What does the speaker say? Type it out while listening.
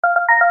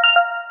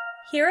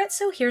Here at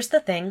So Here's the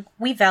Thing,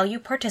 we value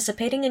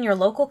participating in your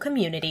local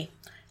community.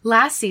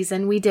 Last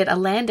season, we did a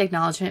land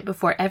acknowledgement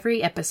before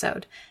every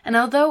episode, and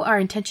although our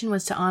intention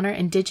was to honor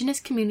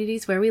Indigenous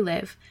communities where we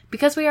live,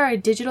 because we are a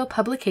digital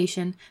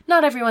publication,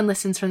 not everyone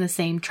listens from the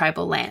same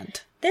tribal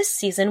land. This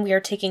season, we are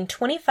taking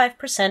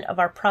 25% of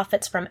our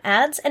profits from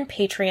ads and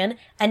Patreon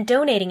and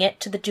donating it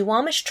to the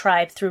Duwamish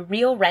tribe through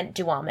Real Rent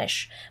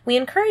Duwamish. We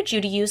encourage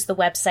you to use the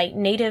website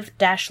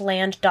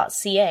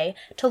native-land.ca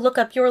to look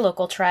up your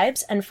local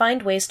tribes and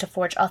find ways to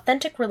forge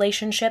authentic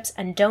relationships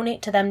and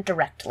donate to them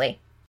directly.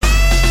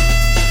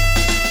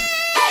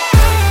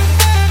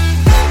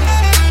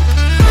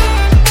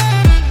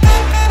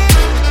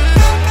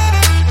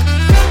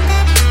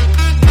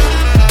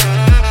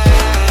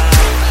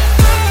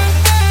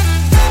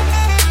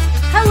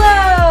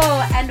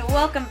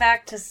 Welcome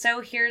back to So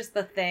Here's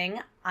the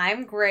Thing.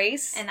 I'm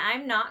Grace. And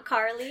I'm not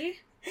Carly.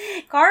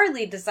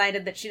 Carly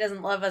decided that she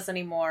doesn't love us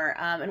anymore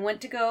and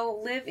went to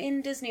go live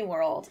in Disney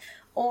World.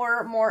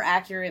 Or more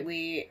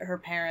accurately, her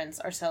parents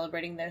are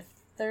celebrating their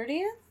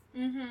 30th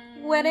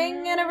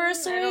wedding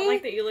anniversary. I don't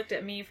like that you looked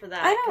at me for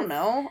that. I don't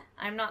know.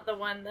 I'm not the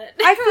one that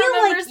I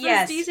feel remembers like,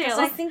 yes, those because details.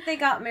 I think they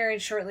got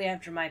married shortly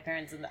after my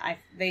parents, and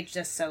they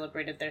just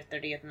celebrated their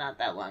 30th not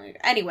that long ago.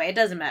 Anyway, it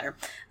doesn't matter.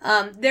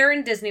 They're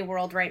in Disney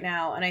World right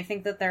now, and I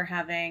think that they're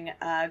having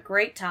a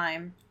great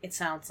time, it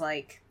sounds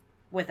like,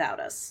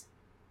 without us.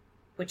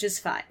 Which is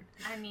fine.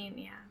 I mean,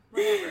 yeah,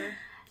 whatever.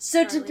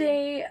 So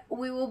today,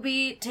 we will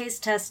be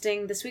taste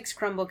testing this week's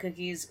Crumbl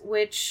cookies,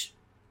 which,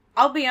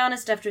 I'll be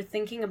honest, after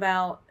thinking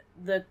about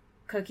the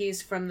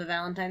cookies from the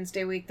Valentine's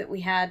Day week that we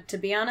had, to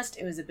be honest,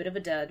 it was a bit of a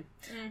dud.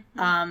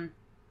 Mm-hmm.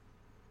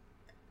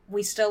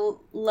 We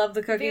still love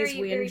the cookies.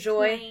 We very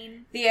enjoy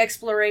plain. The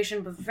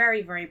exploration, but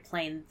very, very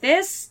plain.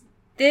 This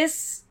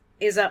is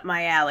up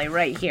my alley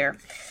right here.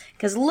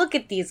 Because look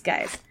at these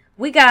guys.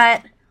 We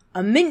got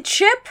a mint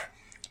chip.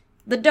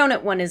 The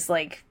donut one is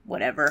like,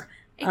 whatever.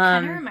 It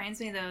kind of reminds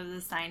me, though, of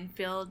the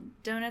Seinfeld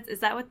donuts. Is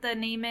that what the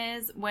name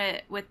is?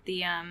 With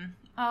the,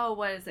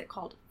 what is it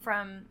called?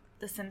 From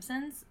The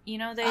Simpsons? You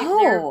know,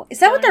 is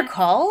that what they're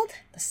called?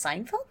 The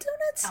Seinfeld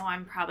donuts? Oh,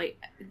 I'm probably...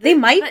 They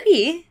might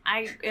be.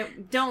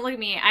 Don't look at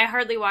me. I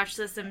hardly watch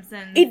The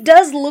Simpsons. It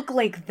does look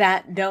like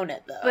that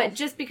donut, though. But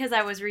just because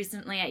I was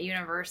recently at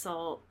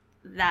Universal,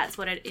 that's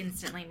what it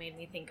instantly made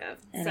me think of.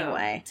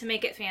 Anyway. So, to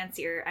make it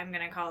fancier, I'm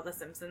going to call it the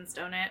Simpsons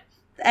donut.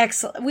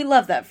 Excellent. We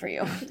love that for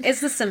you.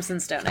 It's the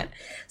Simpsons donut.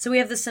 So we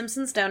have the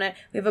Simpsons donut.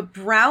 We have a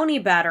brownie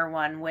batter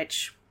one,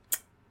 which...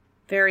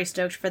 Very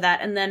stoked for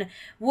that. And then, I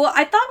thought we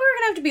were going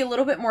to have to be a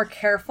little bit more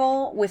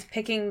careful with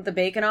picking the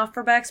bacon off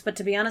for Bex, but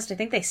to be honest, I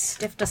think they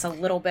stiffed us a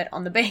little bit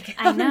on the bacon.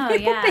 I know,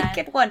 yeah.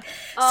 Bacon one.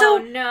 Oh, so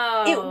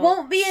no. It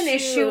won't be an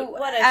issue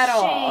what a at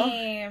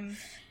shame.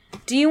 all.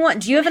 Do you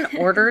have an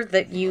order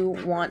that you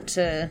want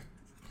to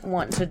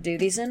do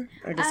these in?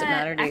 Or does it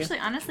matter to you? Actually,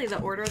 honestly,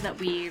 the order that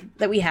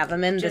we have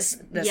them in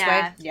this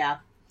yeah. way? Yeah.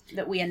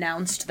 That we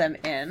announced them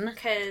in.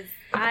 Because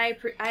I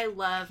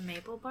love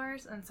maple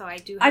bars, and so I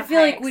do have I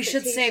feel like we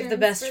should save the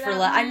best for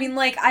last. I mean,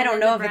 like, I don't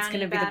know if it's going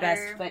to be the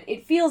best, but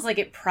it feels like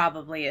it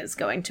probably is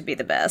going to be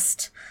the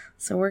best.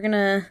 So we're going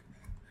to...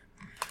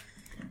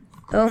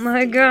 Oh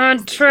my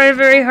god, try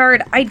very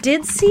hard. I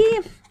did see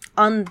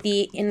on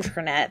the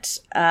internet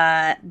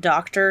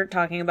doctor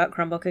talking about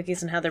Crumbl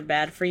cookies and how they're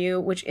bad for you,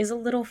 which is a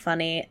little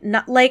funny.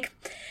 Not like...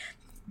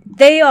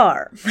 They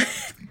are.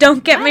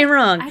 Don't get me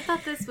wrong. I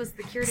thought this was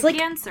the cure to like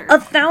cancer.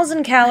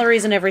 1,000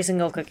 calories in every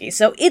single cookie.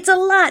 So it's a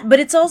lot, but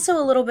it's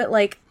also a little bit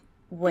like,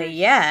 well,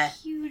 yeah.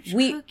 Huge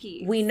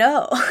cookies. We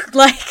know.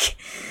 Like,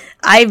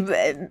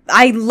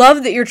 I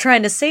love that you're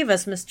trying to save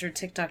us, Mr.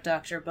 TikTok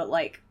Doctor, but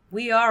like,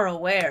 we are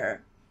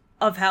aware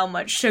of how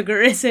much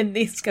sugar is in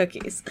these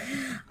cookies.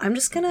 I'm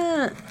just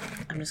gonna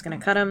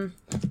cut them.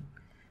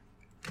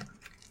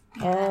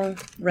 All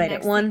right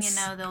at once. Next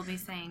thing you know, they'll be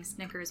saying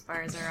Snickers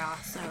bars are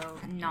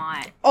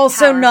not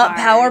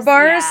power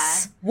bars.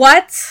 Yeah.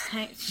 What?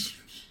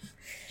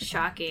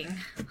 Shocking.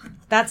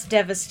 That's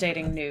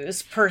devastating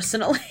news,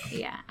 personally.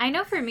 Yeah, I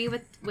know. For me,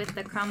 with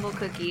the Crumbl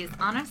cookies,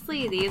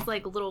 honestly, these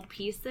like little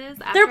pieces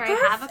after I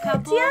have a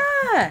couple,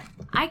 yeah.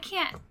 I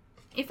can't.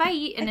 If I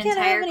eat an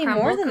entire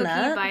Crumbl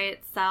cookie by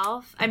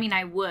itself, I mean,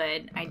 I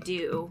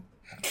do,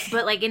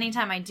 but like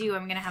anytime I do,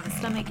 I'm gonna have a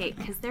stomach ache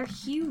because they're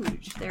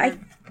huge.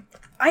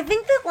 I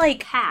think that,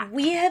 like,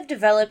 we have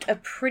developed a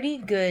pretty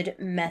good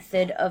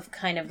method of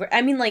kind of...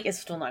 I mean, like, it's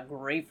still not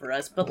great for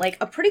us, but, like,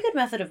 a pretty good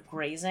method of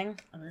grazing.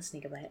 I'm gonna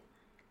sneak a bite.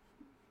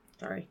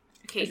 Sorry.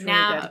 Okay,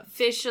 now,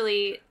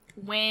 officially,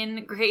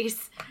 when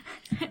Grace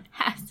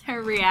has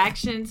her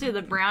reaction to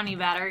the brownie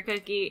batter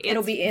cookie,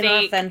 it'll be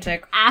fake.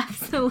 Inauthentic.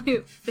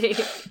 Absolute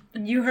fake.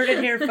 You heard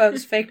it here,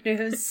 folks. Fake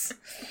news.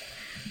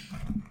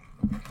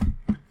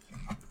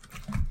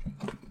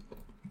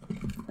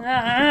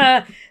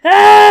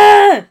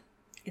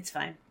 It's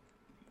fine.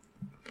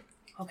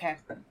 Okay.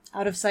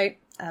 Out of sight,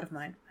 out of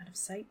mind. Out of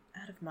sight,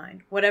 out of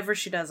mind. Whatever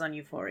she does on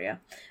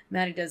Euphoria.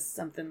 Maddie does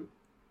something...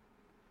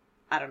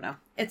 I don't know.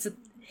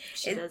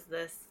 She does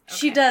this. Okay.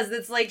 She does.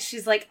 It's like,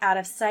 she's like, out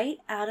of sight,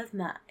 out of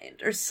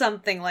mind, or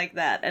something like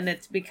that, and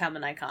it's become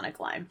an iconic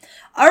line.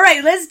 All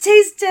right, let's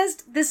taste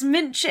test this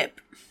mint chip.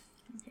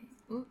 Okay.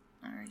 Oop,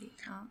 already.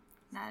 Oh,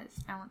 that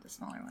is, I want the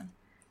smaller one.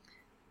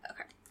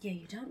 Okay. Yeah,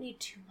 you don't need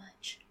too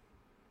much.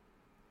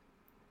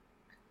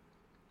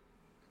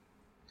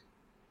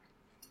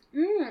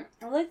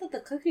 I like that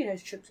the cookie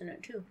has chips in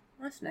it, too.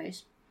 That's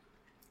nice.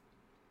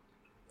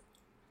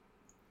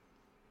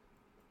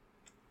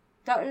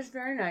 That is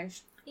very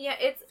nice. Yeah,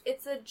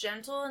 it's a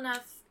gentle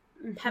enough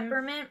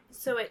peppermint,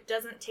 so it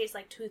doesn't taste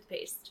like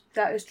toothpaste.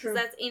 That is true.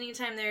 Because that's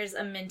anytime there's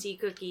a minty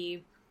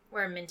cookie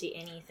or a minty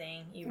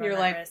anything, you run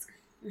that risk.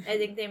 I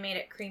think they made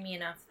it creamy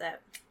enough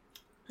that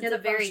it's a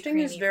very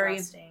creamy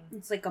frosting.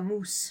 It's like a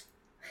mousse.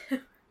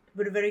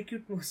 But a very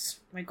cute mousse.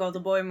 Like all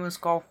the boy mousse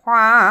go,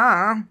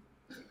 wah.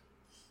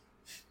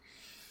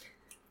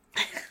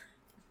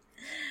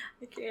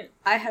 I can't.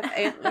 I have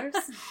antlers.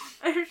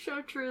 They're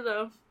so true,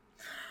 though.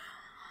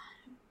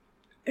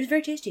 It's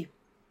very tasty.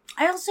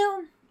 I also,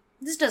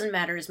 this doesn't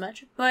matter as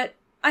much, but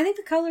I think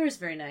the color is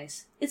very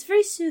nice. It's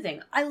very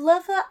soothing. I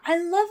love a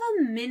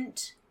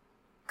mint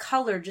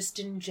color just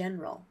in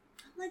general.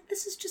 I'm like,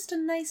 this is just a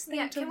nice thing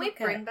to look at.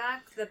 Can we bring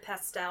back the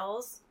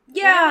pastels?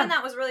 Yeah. When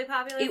that was really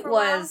popular for a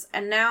while?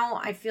 And now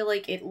I feel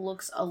like it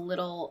looks a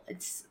little,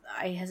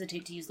 I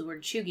hesitate to use the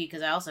word chuggy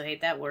because I also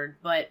hate that word,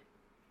 but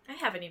I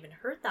haven't even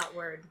heard that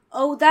word.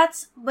 Oh,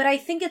 but I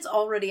think it's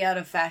already out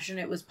of fashion.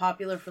 It was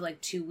popular for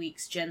like 2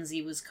 weeks. Gen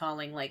Z was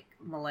calling like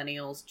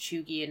millennials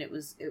chuggy, and it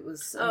was a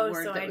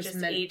word that was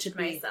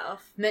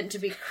meant to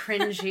be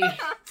cringy.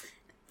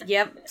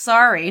 Yep,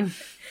 sorry.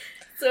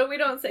 So we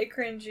don't say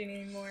cringe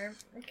anymore.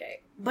 Okay.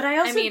 But I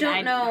also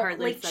don't know,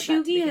 like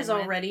chuggy has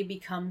already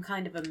become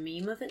kind of a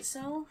meme of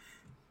itself.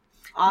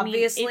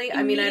 Obviously,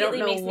 I mean I don't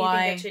know makes why.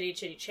 Me think of Chitty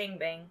Chitty Chang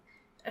Bang.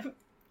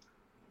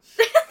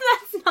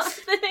 That's not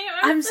the name.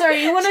 I'm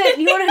sorry. You want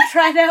to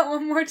try that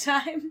one more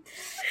time?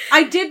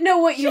 I did know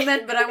what you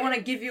meant, but I want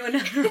to give you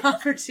another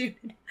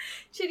opportunity.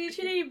 Chitty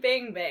Chitty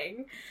Bang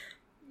Bang.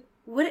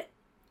 What?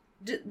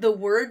 The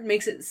word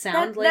makes it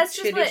sound like that's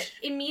chitty. Just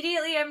what,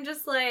 immediately, I'm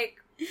just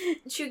like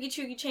chuggy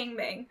chuggy chang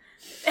bang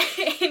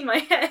in my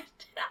head.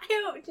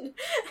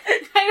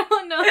 I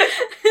don't know.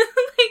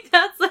 Like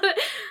that's what.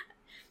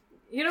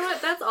 You know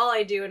what? That's all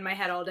I do in my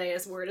head all day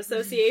is word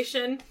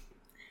association,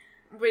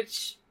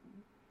 which.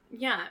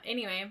 Yeah,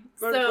 anyway.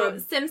 So,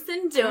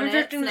 Simpson Donuts I'm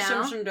rejecting the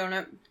now. Simpson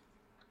Donut.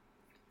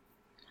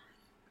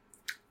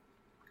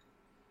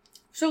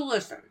 So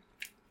listen.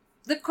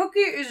 The cookie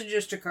is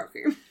just a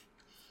cookie.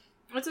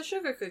 It's a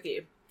sugar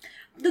cookie.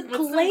 The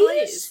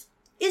glaze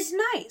is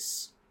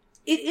nice.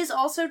 It is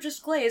also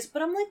just glaze,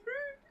 but I'm like,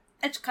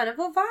 it's kind of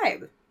a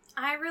vibe.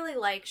 I really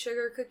like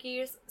sugar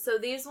cookies. So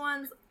these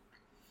ones,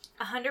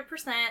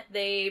 100%,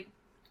 they're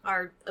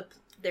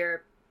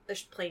a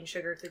plain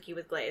sugar cookie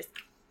with glaze.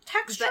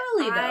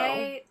 Texturally, but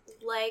I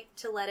like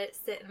to let it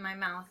sit in my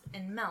mouth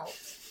and melt.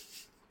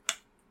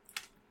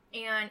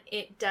 And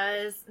it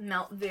does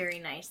melt very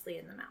nicely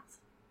in the mouth.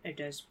 It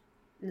does.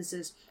 This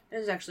is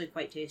actually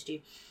quite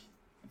tasty.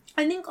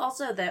 I think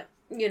also that,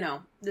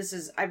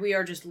 we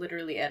are just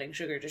literally adding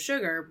sugar to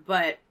sugar,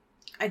 but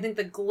I think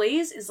the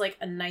glaze is like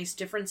a nice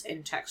difference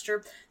in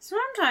texture.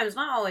 Sometimes,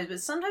 not always,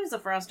 but sometimes the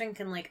frosting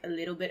can like a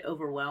little bit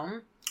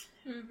overwhelm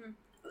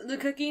the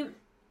cookie.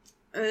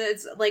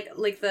 It's like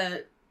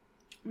the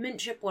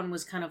mint chip one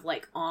was kind of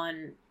like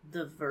on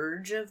the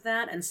verge of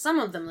that, and some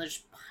of them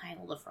just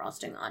pile the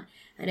frosting on,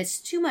 and it's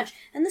too much.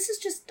 And this is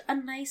just a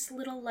nice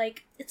little,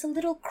 like, it's a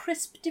little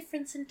crisp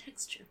difference in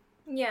texture.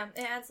 Yeah,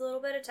 it adds a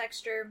little bit of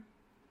texture,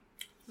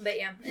 but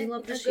yeah,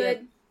 it's a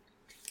good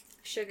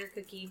sugar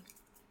cookie.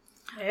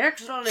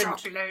 Excellent.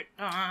 Chocolate.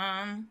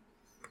 And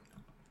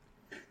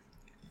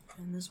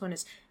this one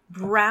is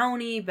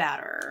brownie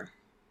batter,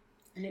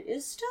 and it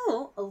is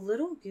still a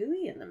little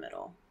gooey in the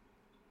middle.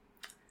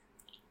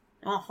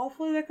 Oh,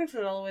 hopefully they can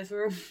fit all the way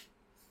through.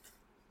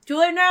 Too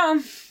late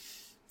now.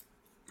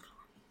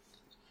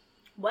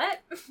 What?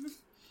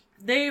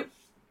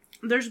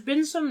 There's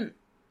been some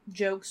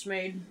jokes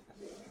made.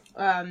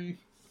 I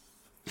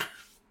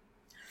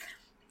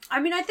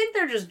mean, I think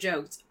they're just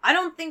jokes. I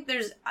don't think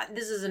this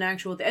is an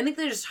actual thing. I think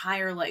they just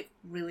hire, like,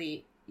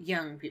 really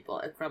young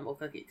people at Crumbl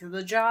Cookie. Because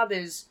the job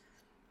is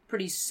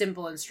pretty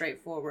simple and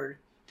straightforward.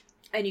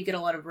 And you get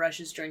a lot of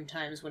rushes during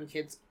times when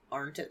kids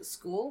aren't at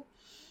school.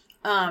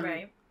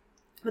 Right.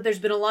 But there's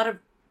been a lot of,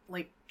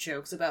 like,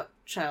 jokes about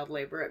child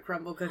labor at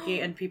Crumbl Cookie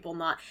and people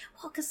not...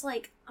 Well, because,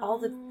 like, all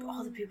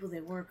the people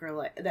they work are,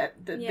 like...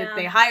 That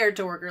they hired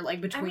to work are, like,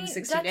 between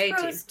 16 to 18.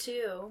 Dutch Bros,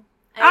 too.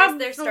 I guess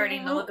they're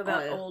starting to look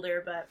about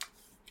older, but...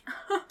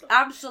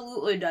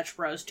 Absolutely Dutch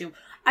Bros, too.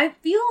 I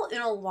feel,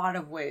 in a lot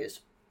of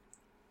ways,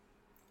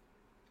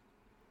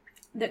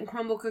 that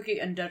Crumbl Cookie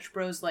and Dutch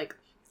Bros, like,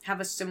 have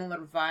a similar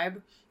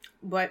vibe,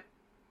 but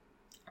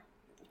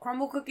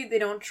Crumbl Cookie, they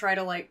don't try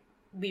to, like,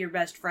 be your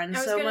best friend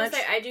so much. I was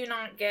gonna say, I do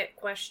not get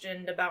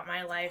questioned about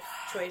my life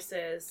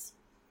choices.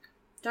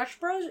 Dutch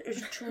Bros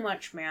is too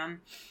much,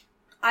 man.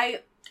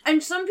 I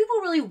And some people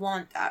really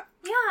want that.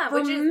 Yeah,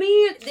 For which is me,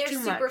 it's they're too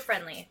super much.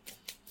 friendly.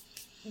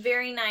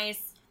 Very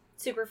nice,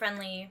 super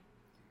friendly.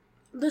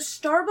 The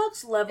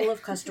Starbucks level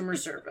of customer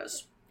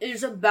service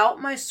is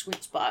about my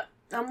sweet spot.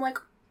 I'm like,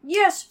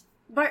 yes,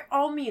 by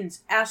all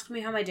means, ask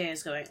me how my day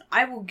is going.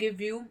 I will give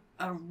you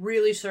a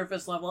really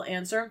surface level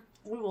answer.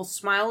 We will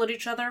smile at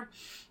each other.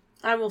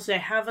 I will say,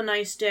 have a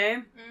nice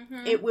day.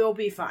 Mm-hmm. It will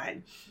be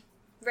fine.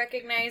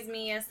 Recognize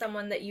me as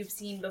someone that you've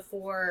seen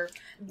before.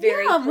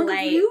 Very yeah,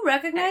 polite. If you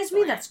recognize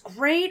me, Excellent. that's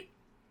great.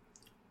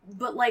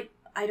 But, like,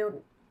 I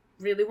don't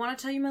really want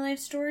to tell you my life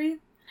story.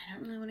 I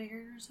don't really want to hear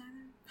yours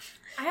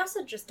either. I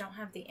also just don't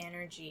have the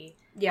energy.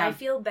 Yeah. I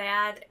feel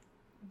bad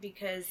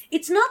because...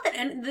 It's not that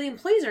the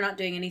employees are not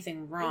doing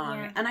anything wrong.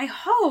 Yeah. And I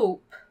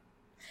hope...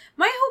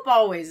 My hope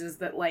always is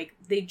that, like,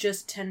 they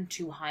just tend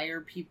to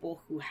hire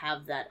people who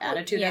have that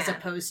attitude as yeah.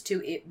 opposed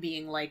to it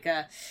being, like,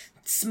 a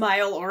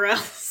smile or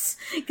else.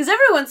 Because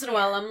every once in a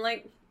while I'm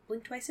like,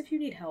 blink twice if you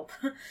need help.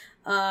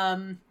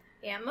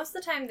 Yeah, most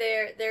of the time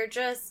they're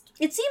just...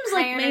 It seems high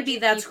like energy maybe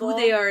that's people. who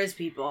they are as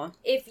people.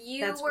 If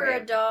you That's were a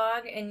great.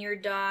 dog and your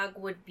dog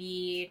would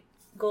be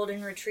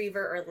golden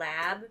retriever or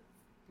lab,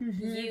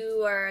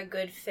 you are a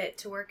good fit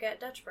to work at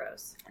Dutch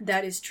Bros.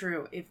 That is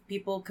true. If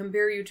people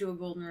compare you to a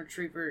golden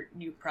retriever,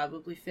 you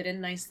probably fit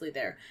in nicely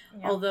there.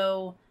 Yeah.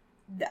 Although,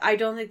 I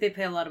don't think they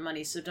pay a lot of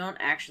money, so don't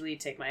actually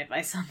take my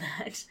advice on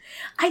that.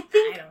 I I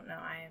think, don't know.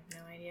 I have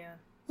no idea.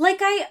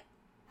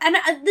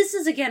 this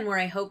is again where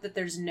I hope that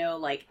there's no,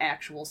 like,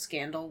 actual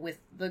scandal with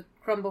the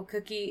Crumble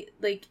Cookie,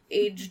 like,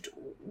 aged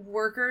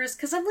workers,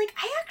 because I'm like,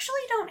 I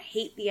actually don't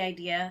hate the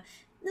idea.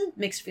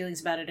 Mixed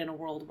feelings about it in a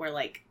world where,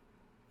 like,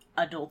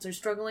 adults are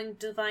struggling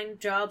to find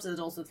jobs,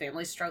 adults with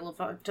families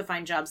struggle to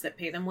find jobs that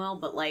pay them well,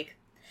 but, like,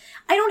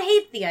 I don't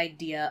hate the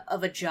idea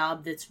of a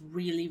job that's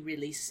really,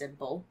 really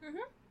simple.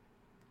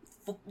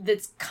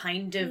 That's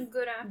kind of...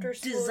 Good after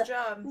school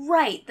job.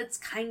 Right, that's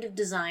kind of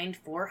designed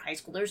for high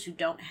schoolers who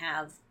don't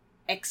have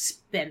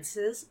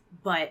expenses,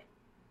 but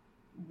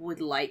would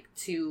like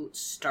to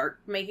start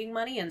making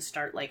money and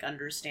start, like,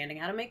 understanding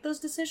how to make those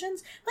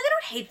decisions. Like, I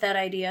don't hate that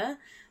idea.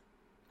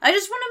 I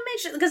just want to make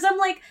sure, because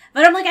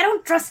I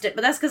don't trust it,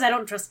 but that's because I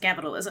don't trust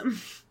capitalism.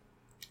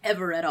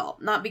 Ever at all.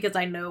 Not because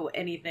I know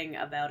anything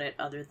about it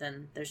other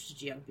than there's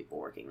just young people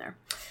working there.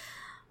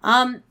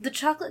 The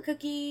chocolate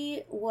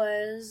cookie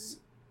was...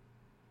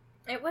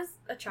 It was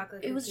a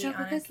chocolate cookie, It was a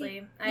chocolate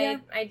honestly. cookie? Yeah.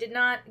 I did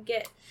not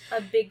get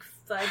a big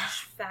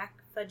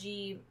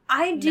fudgy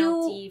I do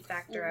melty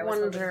factor I was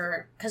hoping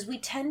wonder, because we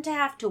tend to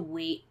have to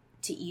wait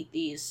to eat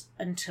these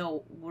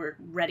until we're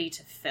ready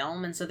to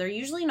film, and so they're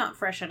usually not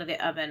fresh out of the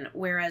oven,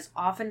 whereas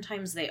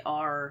oftentimes they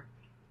are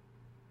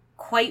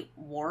quite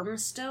warm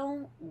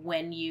still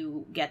when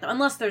you get them,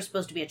 unless they're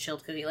supposed to be a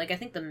chilled cookie. Like, I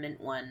think the mint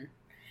one,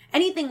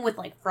 anything with,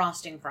 like,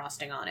 frosting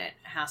on it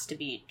has to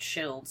be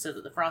chilled so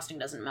that the frosting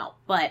doesn't melt,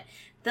 but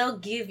they'll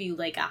give you,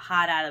 like, a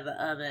hot out of the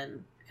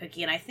oven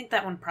cookie, and I think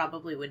that one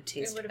probably would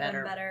taste It would have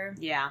better. been better.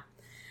 Yeah.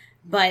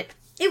 But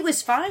it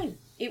was fine.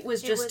 It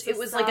was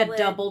like a solid-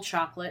 double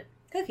chocolate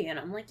cookie, and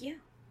I'm like, yeah,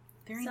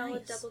 very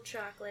solid nice. double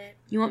chocolate.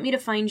 You want me to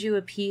find you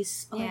a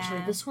piece? Oh, Yeah.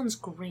 actually, this one's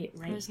great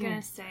right I was here.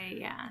 gonna say,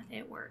 yeah,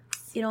 it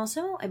works. It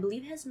also, I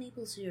believe, has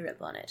maple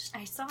syrup on it.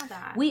 I saw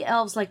that. We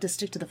elves like to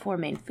stick to the 4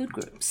 main food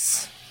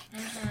groups.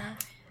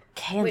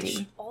 Candy.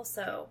 Which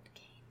also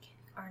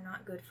are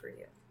not good for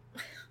you.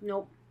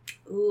 Nope.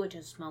 Ooh, it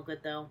does smell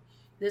good, though.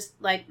 This,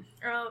 like,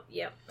 Oh,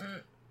 yep.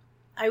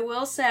 I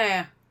will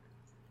say,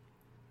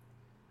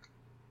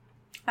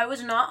 I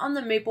was not on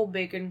the maple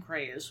bacon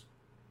craze.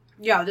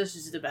 Yeah, this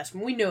is the best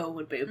one. We knew it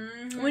would be.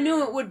 Mm-hmm. We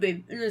knew it would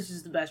be. And this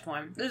is the best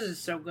one. This is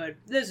so good.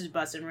 This is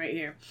bussin' right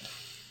here.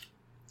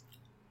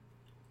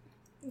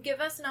 Give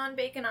us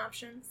non-bacon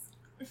options.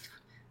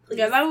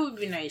 Yeah, that would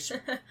be nice.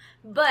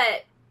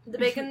 But the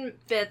bacon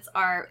bits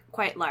are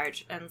quite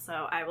large, and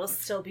so I will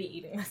still be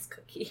eating this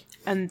cookie.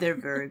 And they're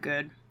very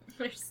good.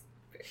 They're just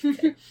very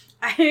good.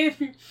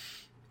 I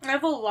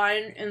have a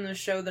line in the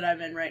show that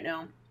I'm in right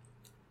now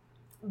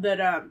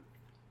that,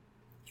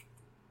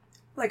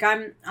 like,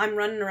 I'm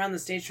running around the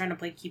stage trying to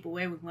play Keep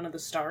Away with one of the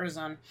stars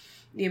on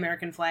the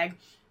American flag.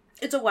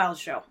 It's a wild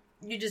show.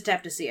 You just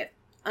have to see it.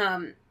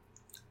 And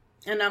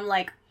I'm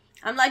like,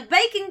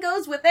 bacon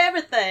goes with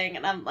everything,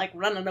 and I'm, like,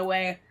 running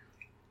away.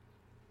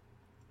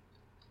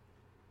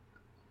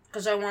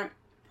 Because I want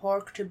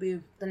pork to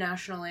be the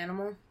national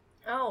animal.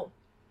 Oh.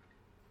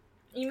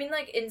 You mean,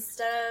 like,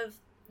 instead of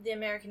the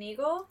American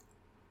Eagle,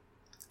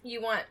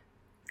 you want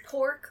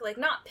pork? Like,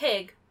 not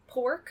pig,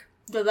 pork?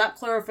 So that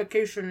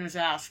clarification is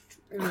asked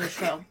in the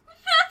show.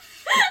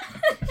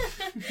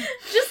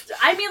 Just,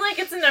 I mean, like,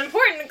 it's an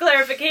important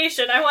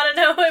clarification. I want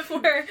to know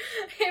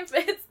if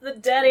it's the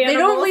dead animal. They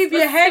don't leave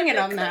you hanging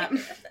on that.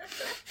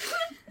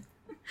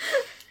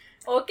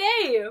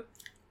 Okay.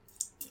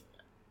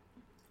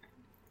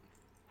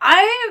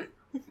 I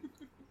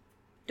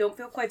don't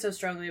feel quite so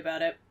strongly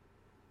about it.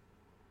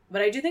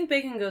 But I do think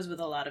bacon goes with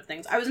a lot of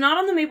things. I was not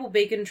on the maple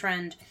bacon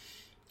trend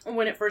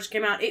when it first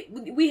came out.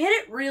 We hit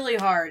it really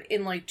hard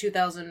in, like,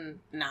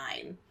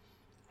 2009.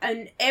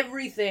 and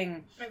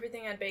everything.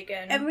 Everything had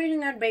bacon.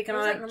 Everything had bacon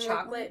on it. Like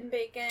chocolate and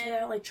bacon.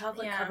 Yeah, like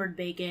chocolate-covered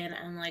bacon,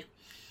 and like...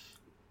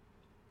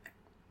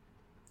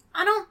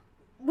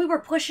 We were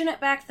pushing it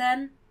back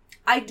then.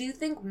 I do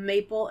think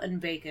maple and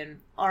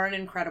bacon are an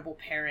incredible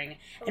pairing.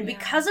 And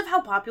because of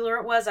how popular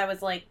it was, I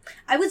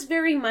was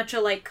very much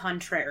a, like,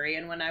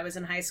 contrarian when I was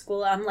in high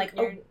school. I'm like,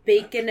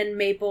 bacon and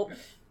maple.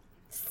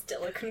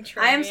 Still a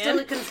contrarian. I am still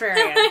a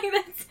contrarian.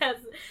 That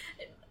sounds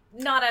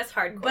not as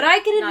hardcore. But I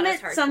can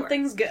admit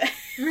something's good.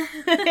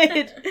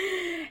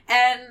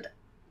 And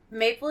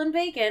maple and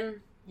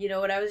bacon,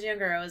 when I was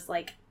younger, I was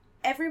like,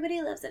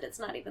 everybody loves it. It's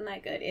not even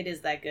that good. It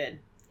is that good.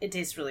 It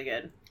tastes really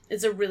good.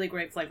 It's a really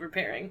great flavor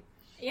pairing.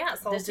 Yeah,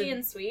 salty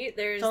and sweet.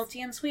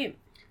 Salty and sweet.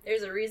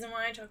 There's a reason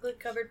why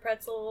chocolate-covered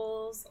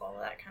pretzels, all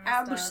of that kind of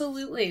stuff.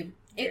 Absolutely.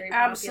 It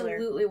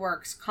absolutely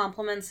works.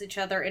 Complements each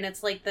other, and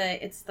it's like the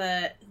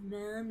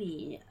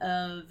umami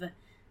of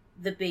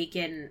the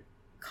bacon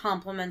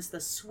complements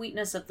the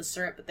sweetness of the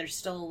syrup, but there's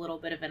still a little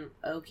bit of an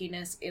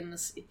oakiness in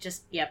this.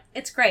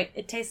 It's great.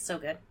 It tastes so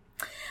good.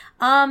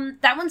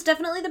 That one's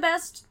definitely the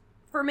best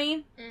for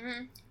me.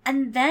 Mm-hmm.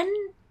 And then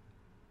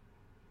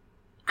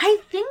I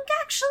think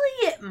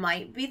actually it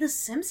might be the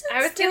Simpsons donut.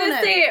 I was going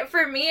to say,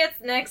 for me, it's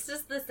next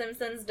is the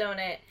Simpsons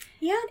donut.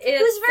 Yeah,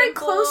 it was very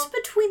close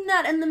between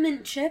that and the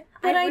mint chip,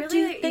 but I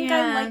do think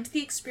I liked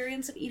the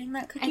experience of eating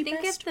that cookie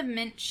best. If the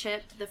mint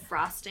chip, the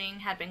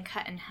frosting had been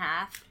cut in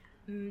half,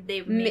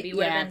 they maybe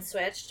would have been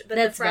switched. But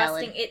the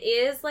frosting, it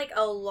is like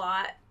a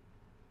lot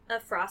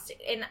of frosting.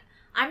 And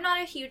I'm not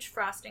a huge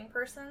frosting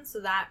person, so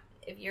that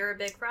if you're a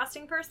big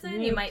frosting person,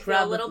 you might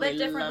feel a little bit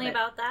differently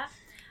about that.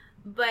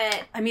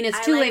 But I mean, it's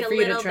too late for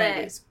you to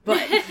try these.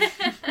 But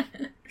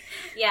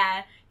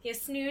yeah, you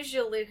snooze,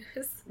 you lose.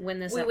 When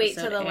this we wait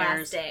till the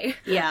last day.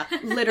 Yeah,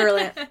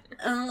 literally.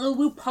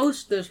 We'll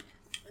post this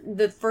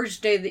the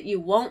first day that you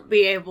won't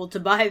be able to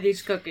buy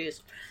these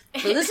cookies.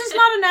 So this is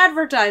not an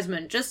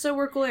advertisement, just so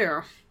we're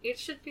clear. It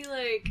should be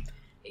like,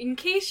 in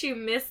case you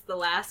missed the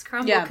last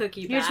crumble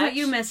cookie batch. Here's what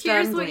you missed.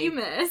 Here's what you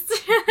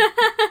missed.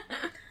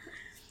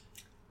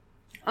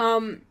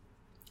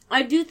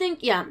 I do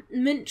think,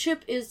 mint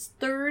chip is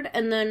third,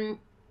 and then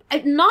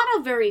not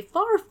a very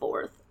far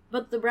fourth,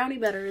 but the brownie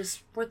batter is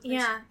fourth.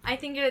 Yeah, I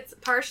think it's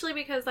partially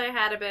because I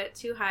had a bit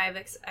too high of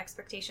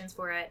expectations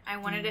for it. I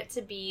wanted it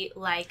to be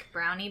like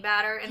brownie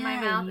batter in my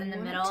mouth in the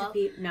middle.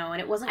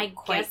 And it wasn't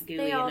quite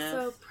gooey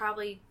enough.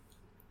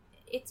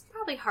 It's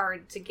probably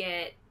hard to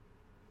get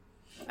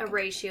a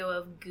ratio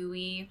of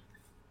gooey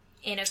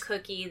in a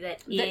cookie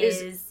that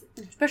is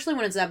especially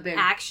when it's that big,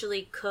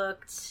 actually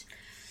cooked.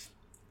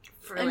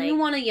 And you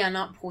want to,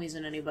 not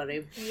poison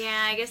anybody.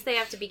 Yeah, I guess they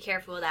have to be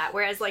careful with that.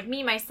 Whereas, like,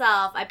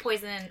 myself, I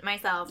poison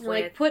myself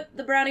with... put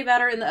the brownie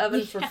batter in the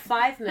oven for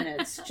 5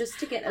 minutes just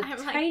to get a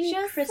tiny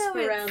crisp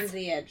around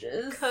the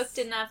edges. Cooked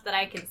enough that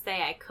I can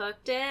say I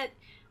cooked it.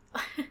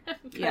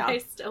 But I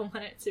still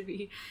want it to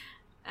be...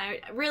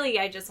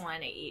 I just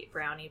want to eat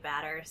brownie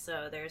batter,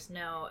 so there's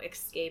no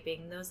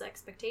escaping those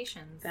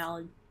expectations.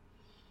 Valid.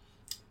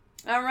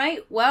 All right.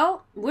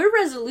 Well, we're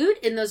resolute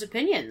in those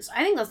opinions.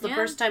 I think that's the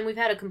first time we've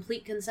had a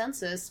complete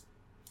consensus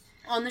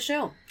on the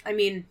show. I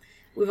mean,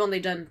 we've only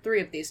done 3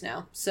 of these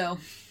now, so...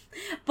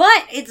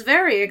 But it's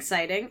very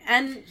exciting,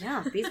 and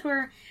these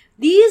were...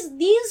 These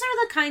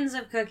are the kinds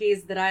of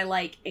cookies that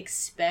I,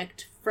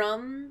 expect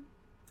from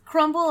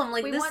Crumbl. I'm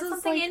like, we this want is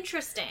something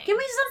interesting. Give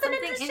me something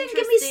interesting.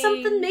 Give me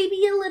something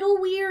maybe a little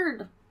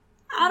weird.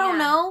 I don't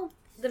know.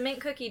 The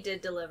mint cookie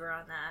did deliver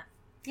on that.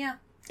 Yeah.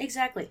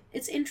 Exactly.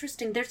 It's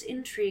interesting. There's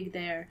intrigue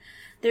there.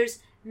 There's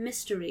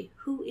mystery.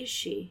 Who is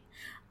she?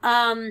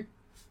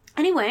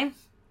 Anyway,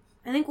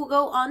 I think we'll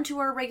go on to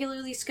our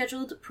regularly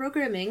scheduled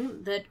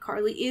programming that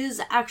Carly is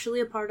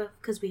actually a part of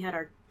because we had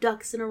our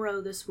ducks in a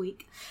row this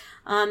week.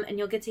 And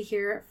you'll get to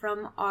hear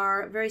from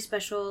our very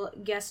special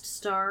guest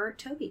star,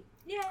 Toby.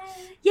 Yay!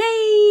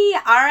 Yay!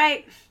 All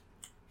right.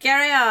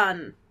 Carry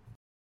on.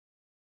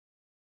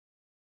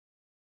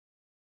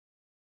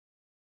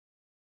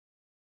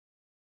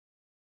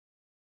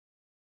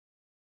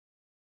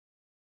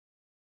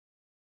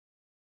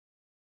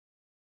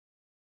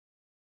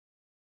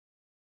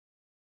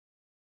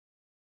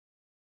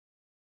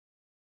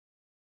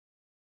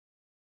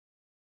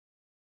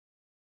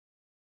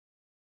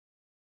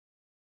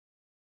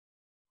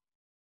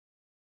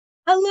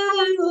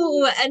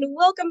 Hello, and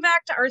welcome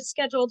back to our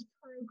scheduled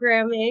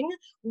programming.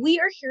 We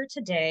are here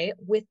today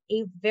with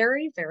a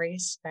very, very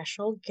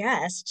special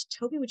guest.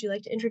 Toby, would you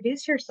like to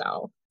introduce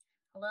yourself?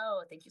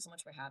 Hello, thank you so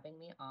much for having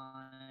me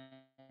on.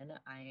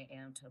 I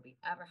am Toby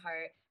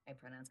Everhart. My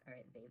pronouns are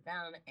they,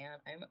 them, and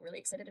I'm really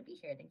excited to be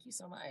here. Thank you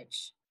so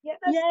much. Yes,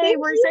 yay,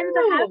 we're excited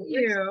to have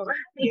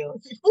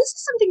you. This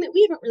is something that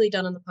we haven't really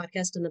done on the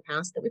podcast in the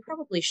past that we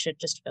probably should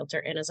just filter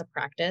in as a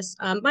practice.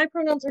 My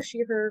pronouns are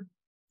she, her.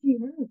 Toby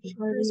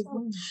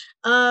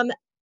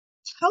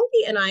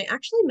and I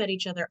actually met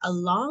each other a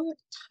long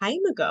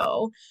time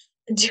ago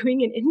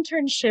doing an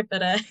internship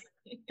at a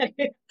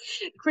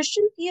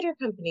Christian theater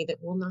company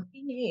that will not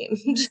be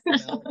named.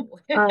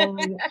 No.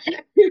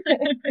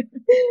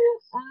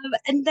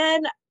 And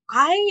then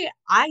I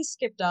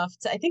skipped off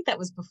to, I think that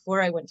was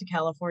before I went to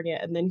California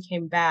and then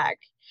came back.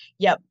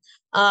 Yep.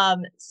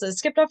 So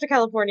skipped off to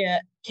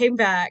California, came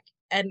back,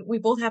 and we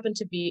both happened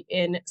to be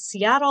in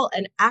Seattle,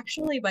 and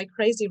actually by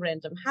crazy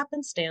random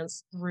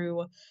happenstance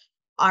through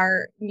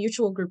our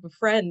mutual group of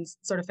friends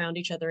sort of found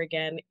each other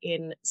again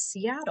in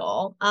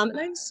Seattle. And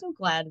I'm so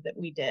glad that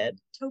we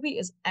did. Toby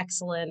is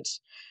excellent.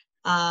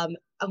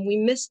 And we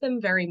miss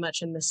them very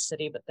much in this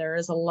city, but there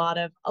is a lot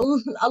of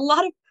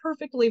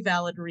perfectly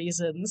valid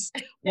reasons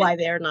why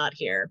they are not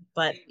here.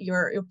 But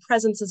your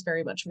presence is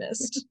very much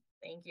missed.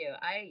 Thank you.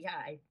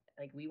 I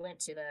like we went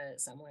to the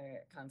Semler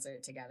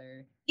concert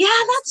together. Yeah,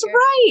 last that's year.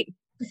 right.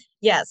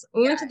 Yes,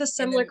 we went Yeah, to the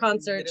and Semler then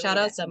concert. Shout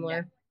literally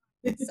out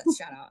Semler.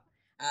 Shout out.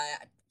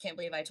 Can't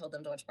believe I told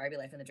them to watch Barbie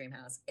Life in the Dream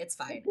House. It's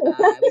fine. We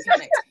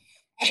panicked.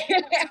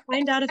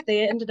 Find out if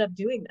they ended up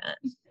doing that.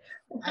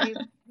 I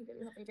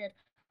really hope they did.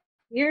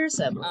 Here's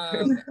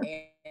Semler.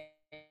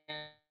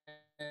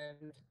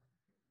 And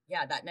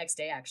yeah, that next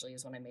day actually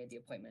is when I made the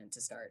appointment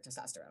to start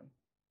testosterone.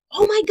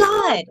 Oh my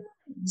God.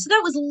 So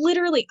that was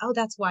literally, oh,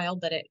 that's wild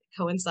that it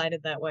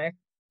coincided that way.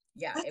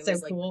 Yeah, That's it was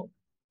so like cool.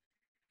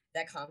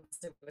 that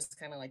concert was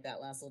kind of like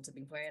that last little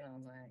tipping point, and I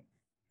was like,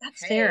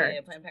 That's hey,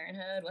 fair. Planned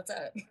Parenthood, what's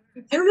up?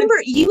 I remember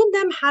you and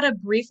them had a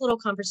brief little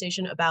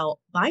conversation about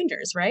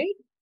binders, right?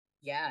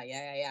 Yeah.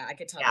 I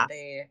could tell Yeah.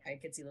 that I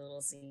could see the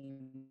little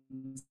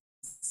seams.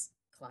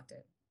 Clocked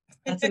it.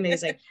 That's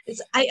amazing.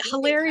 It's I think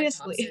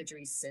hilariously. they've had top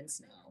surgery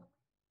since now.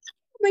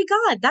 Oh my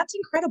God, that's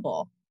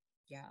incredible.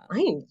 Yeah. I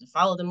need to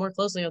follow them more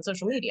closely on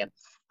social media.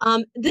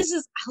 This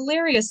is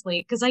hilariously,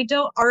 because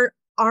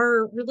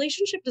our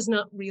relationship does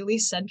not really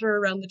center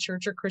around the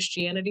church or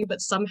Christianity,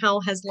 but somehow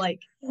has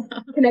like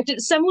connected.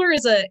 Semler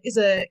is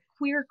a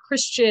queer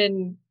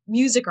Christian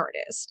music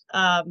artist.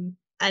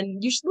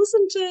 And you should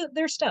listen to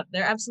their stuff.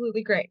 They're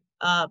absolutely great.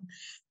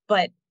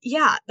 But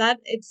yeah,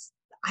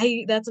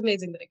 that's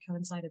amazing that it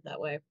coincided that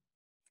way.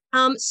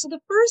 So the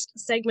first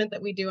segment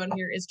that we do on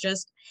here is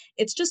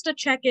it's just a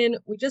check-in.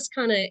 We just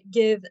kind of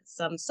give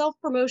some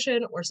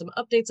self-promotion or some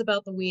updates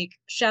about the week,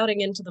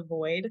 shouting into the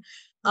void.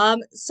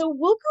 So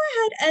we'll go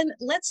ahead and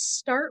let's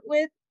start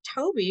with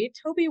Toby.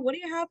 Toby, what do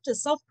you have to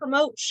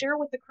self-promote, share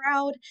with the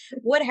crowd,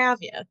 what have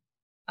you?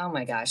 Oh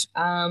my gosh.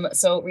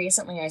 So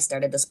recently I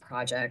started this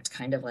project,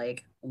 kind of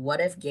like, what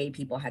if gay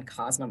people had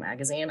Cosmo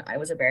magazine? I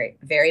was a very,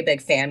 very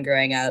big fan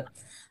growing up.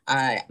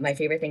 My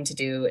favorite thing to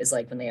do is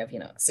like when they have,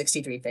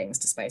 63 things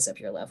to spice up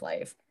your love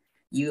life.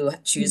 You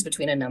choose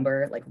between a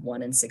number like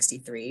 1 and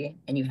 63,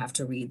 and you have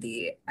to read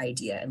the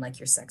idea in like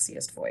your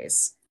sexiest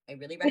voice. I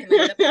really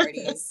recommend it at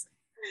parties.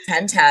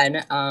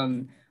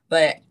 10/10.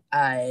 But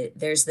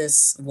there's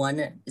this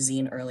one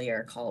zine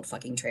earlier called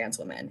Fucking Trans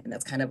Women, and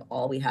that's kind of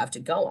all we have to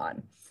go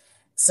on.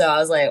 So I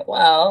was like,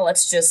 well,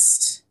 let's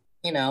just,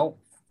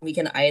 we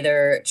can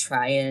either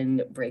try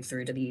and break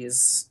through to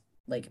these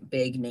like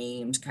big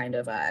named kind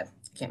of, I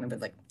can't remember,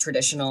 like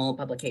traditional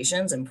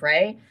publications and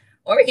pray,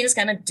 or we can just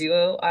kind of do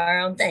our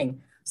own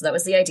thing. So that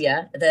was the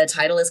idea. The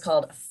title is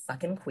called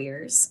Fucking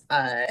Queers.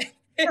 And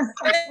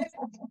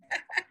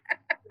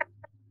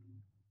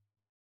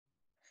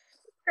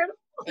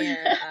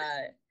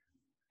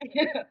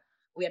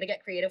we had to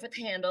get creative with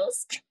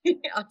handles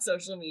on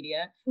social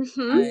media.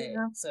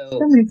 So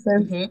That makes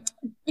sense.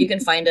 You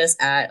can find us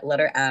at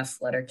letter F,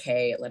 letter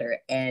K, letter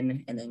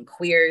N, and then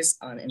queers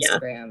on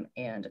Instagram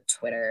and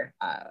Twitter.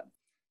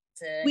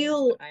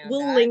 We'll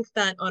link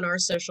that on our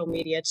social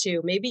media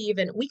too. Maybe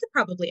even we could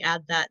probably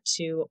add that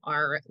to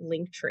our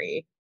link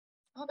tree.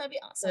 Oh, that'd be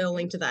awesome. We'll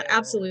link to that.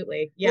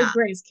 Absolutely. Yeah. Well,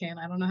 Grace can.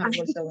 I don't know how to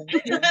work the link.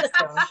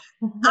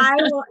 I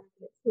will add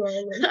it to our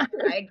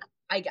link.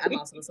 I'm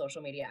also the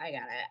social media. I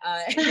got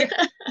it.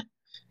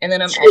 And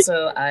then I'm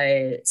also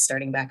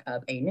starting back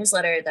up a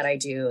newsletter that I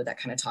do that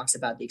kind of talks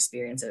about the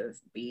experience of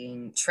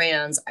being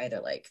trans, either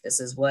like this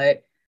is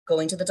what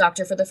going to the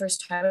doctor for the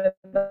first time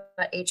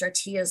about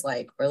HRT is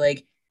like, or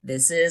like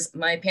this is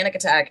my panic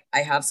attack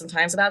I have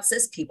sometimes about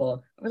cis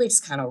people. Really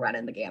just kind of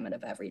running the gamut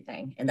of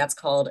everything. And that's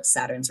called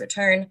Saturn's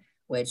Return,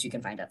 which you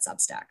can find at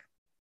Substack.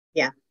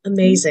 Yeah,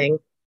 amazing.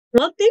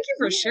 Well, thank you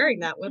for sharing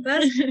that with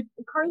us.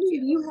 Carly,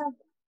 do you have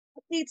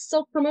updates,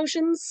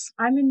 self-promotions?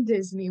 I'm in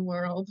Disney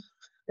World.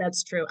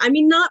 That's true. I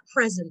mean, not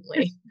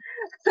presently.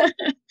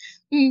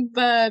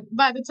 But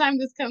by the time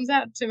this comes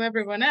out to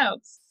everyone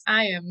else,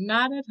 I am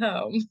not at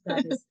home.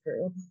 That is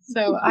true.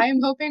 So I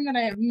am hoping that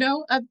I have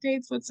no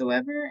updates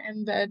whatsoever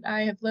and that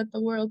I have let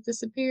the world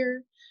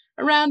disappear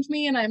around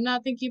me and I'm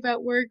not thinking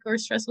about work or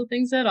stressful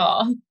things at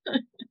all.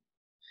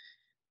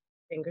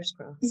 Fingers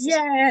crossed.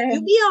 Yeah.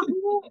 You'll be a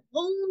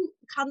whole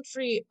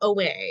country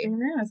away.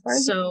 Yeah, as far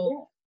as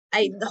So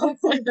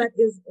hopefully that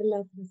is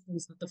enough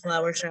distance that the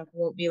flower shop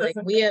won't be like,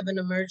 we have an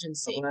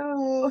emergency.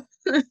 Hello.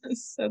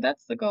 So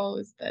that's the goal,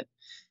 is that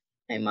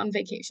I'm on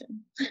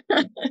vacation.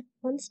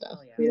 Fun stuff.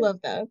 Oh, yeah. We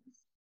love that.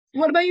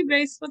 What about you,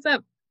 Grace? What's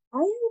up? I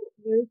have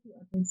very few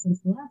updates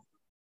since the last.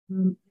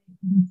 The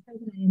site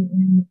that I am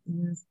in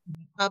is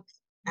up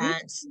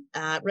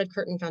at Red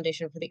Curtain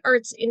Foundation for the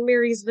Arts in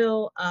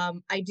Marysville.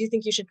 I do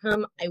think you should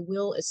come. I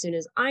will as soon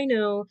as I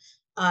know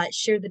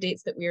share the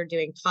dates that we are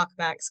doing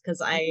talkbacks,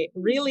 because I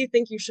really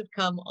think you should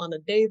come on a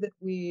day that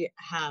we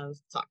have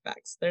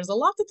talkbacks. There's a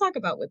lot to talk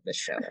about with this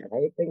show, and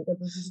I think that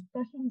the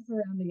discussion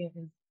surrounding it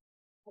is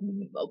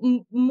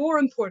more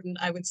important,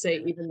 I would say,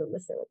 even than the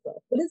show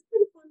itself. But it's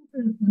been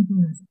fun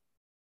for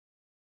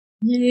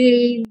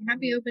Yay!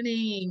 Happy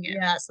opening!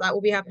 Yes, that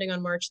will be happening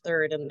on March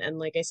 3rd, and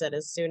like I said,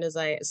 as soon as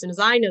I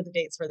know the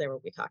dates where there will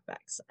be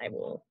talkbacks, I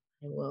will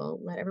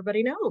let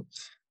everybody know.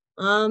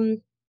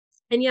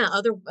 And yeah,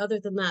 other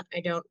than that,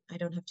 I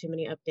don't have too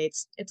many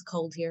updates. It's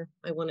cold here.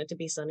 I want it to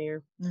be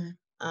sunnier.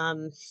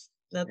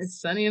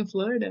 It's sunny in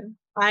Florida.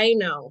 I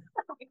know.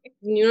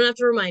 You don't have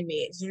to remind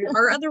me.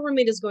 Our other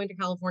roommate is going to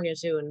California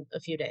too in a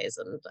few days,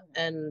 and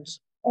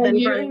then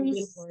you're Brian will be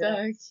in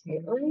Florida.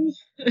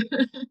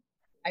 stuck.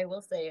 I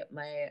will say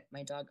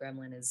my dog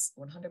Gremlin is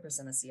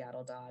 100% a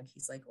Seattle dog.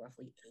 He's like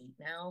roughly 8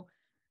 now.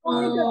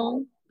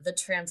 The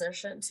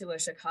transition to a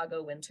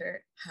Chicago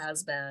winter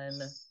has been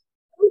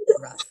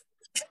rough.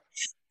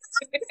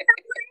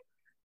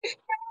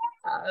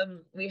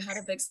 We had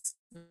a big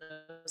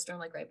snowstorm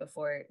like right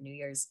before New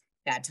Year's.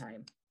 Bad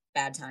time.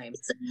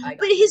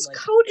 But his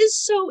coat is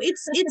so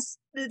it's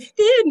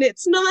thin.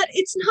 It's not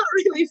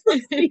really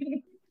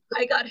funny.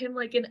 I got him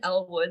like an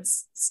Elle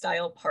Woods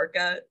style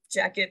parka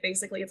jacket.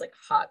 Basically, it's like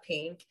hot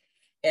pink,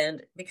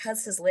 and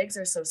because his legs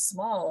are so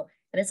small,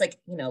 and it's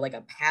like, you know, like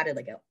a padded,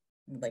 like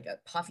a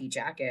puffy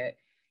jacket,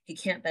 he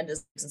can't bend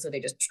his legs, and so they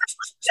just.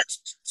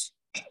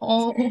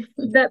 Oh,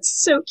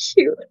 that's so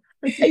cute.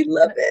 I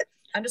love it.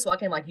 I'm just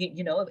walking like,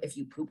 you know, if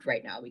you pooped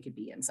right now, we could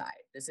be inside.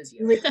 This is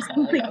you.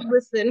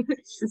 Listen,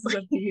 this is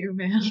up to you,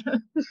 man.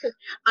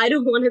 I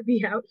don't want to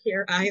be out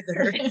here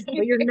either,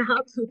 but you're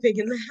not pooping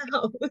in the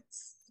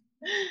house.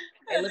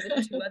 I live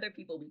with 2 other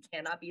people. We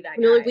cannot be that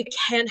guy. No, we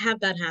can't have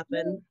that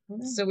happen.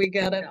 So we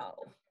gotta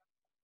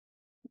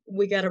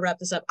wrap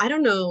this up. I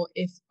don't know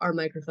if our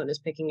microphone is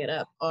picking it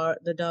up.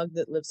 The dog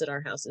that lives at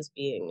our house is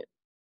being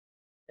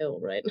ill,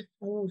 right?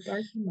 Oh,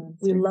 Darky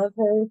Monster. We love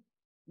her,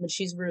 but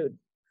she's rude.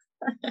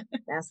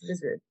 Acid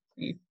is rude.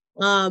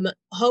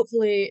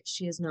 Hopefully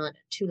she is not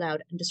too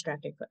loud and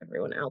distracting for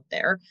everyone out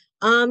there.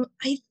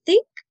 I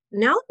think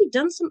now that we've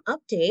done some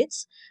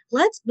updates,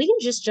 we can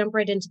just jump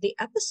right into the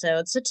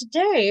episode. So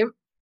today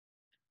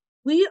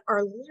we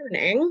are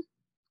learning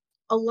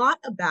a lot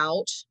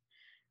about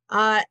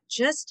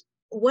just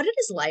what it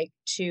is like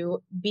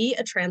to be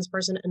a trans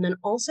person, and then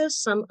also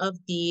some of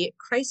the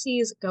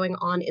crises going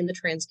on in the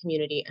trans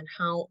community and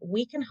how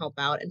we can help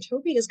out. And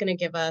Toby is going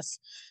to give us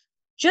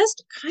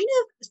just kind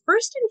of,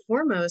 first and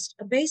foremost,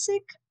 a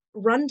basic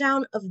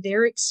rundown of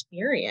their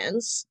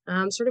experience,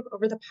 sort of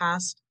over the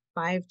past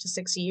 5 to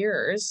 6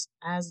 years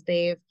as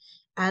they've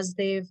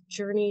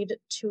journeyed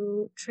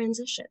to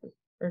transition,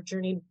 or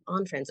journeyed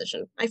on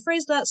transition. I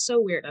phrased that so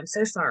weird. I'm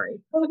so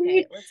sorry.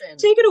 Okay, listen.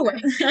 Take it away.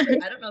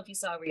 I don't know if you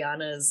saw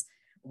Rihanna's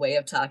way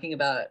of talking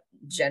about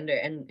gender,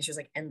 and she was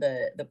like, and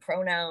the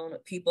pronoun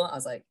people. I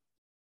was like,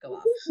 go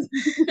off.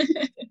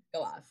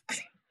 Go off.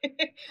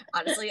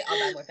 Honestly, I'll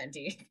buy more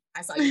Fenty.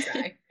 I saw you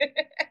try.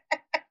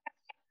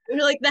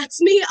 You're like,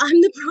 that's me. I'm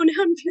the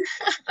pronoun people.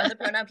 I'm the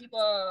pronoun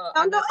people.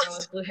 I'm the girl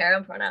with blue hair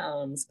and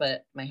pronouns,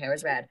 but my hair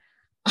is red.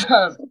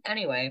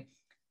 Anyway,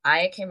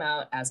 I came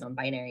out as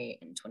non-binary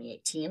in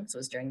 2018, so it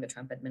was during the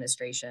Trump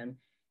administration,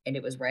 and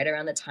it was right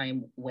around the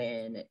time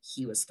when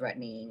he was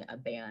threatening a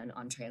ban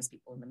on trans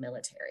people in the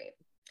military.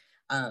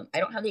 I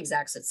don't have the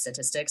exact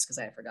statistics because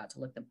I forgot to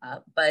look them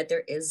up, but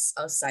there is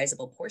a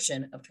sizable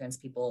portion of trans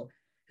people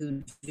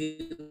who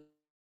do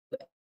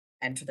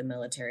enter the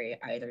military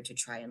either to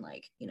try and,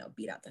 like, you know,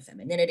 beat out the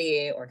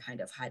femininity or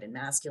kind of hide in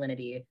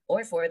masculinity,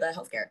 or for the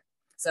healthcare.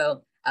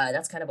 So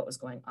that's kind of what was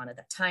going on at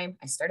that time.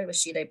 I started with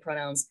she, they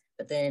pronouns,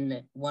 but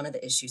then one of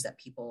the issues that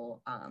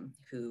people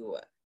who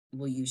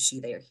will use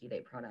she, they, or he, they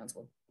pronouns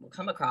will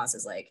come across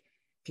is, like,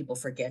 people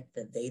forget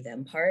the they,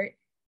 them part.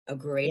 A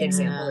great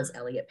example is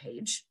Elliot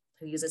Page,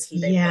 who uses he,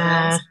 they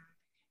pronouns.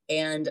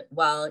 And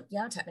while,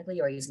 yeah, technically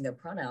you are using their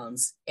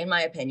pronouns, in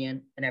my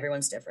opinion, and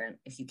everyone's different,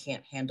 if you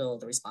can't handle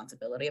the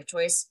responsibility of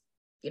choice,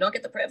 you don't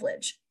get the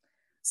privilege.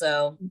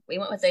 So we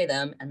went with they,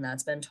 them, and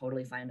that's been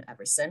totally fine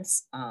ever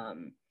since.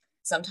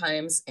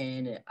 Sometimes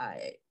in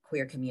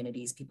queer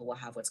communities, people will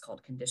have what's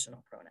called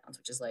conditional pronouns,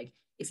 which is like,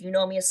 if you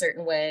know me a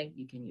certain way,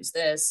 you can use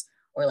this,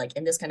 or like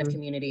in this kind of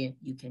community,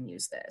 you can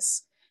use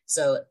this.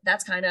 So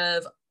that's kind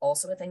of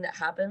also a thing that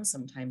happens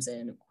sometimes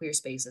in queer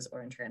spaces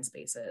or in trans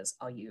spaces.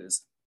 I'll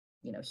use,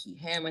 you know, he,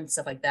 him and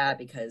stuff like that,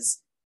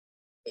 because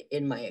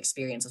in my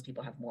experience, those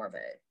people have more of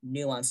a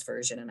nuanced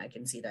version, and I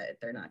can see that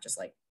they're not just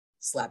like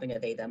slapping a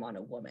they, them on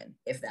a woman,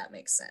 if that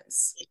makes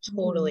sense. It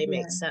totally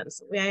makes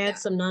sense. I had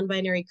some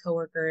non-binary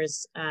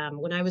coworkers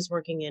when I was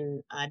working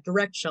in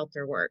direct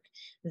shelter work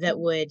that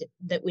would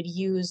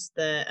use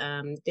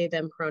the they,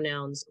 them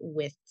pronouns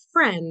with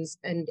friends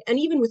and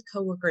even with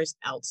coworkers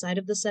outside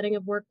of the setting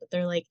of work, but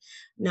they're like,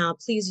 nah,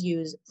 please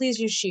use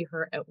she,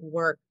 her at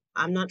work.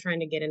 I'm not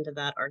trying to get into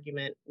that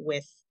argument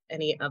with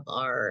any of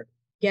our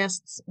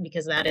guests,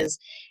 because that is,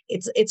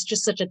 it's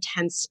just such a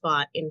tense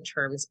spot in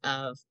terms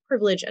of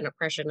privilege and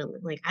oppression. And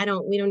like,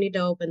 we don't need to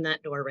open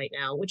that door right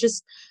now, which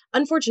is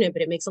unfortunate,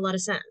 but it makes a lot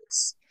of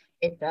sense.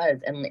 It does.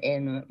 And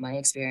in my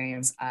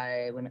experience,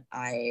 when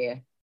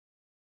I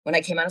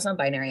came out as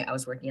non-binary, I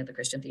was working at the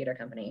Christian Theater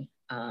Company.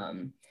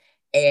 And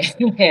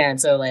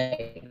so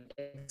like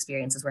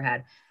experiences were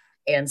had.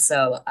 And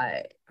so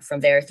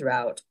from there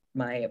throughout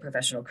my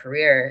professional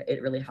career,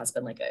 it really has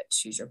been like a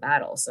choose your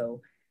battle.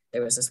 So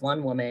there was this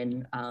one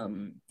woman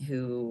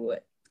who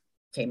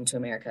came to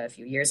America a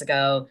few years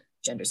ago.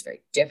 Gender's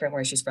very different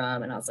where she's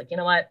from. And I was like, you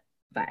know what?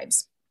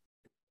 Vibes.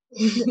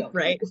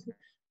 Right.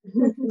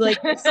 Like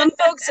some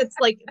folks, it's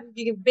like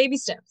baby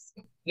steps.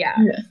 Yeah.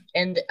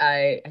 And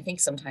I think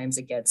sometimes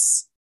it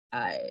gets,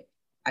 I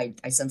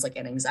sense like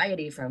an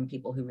anxiety from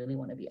people who really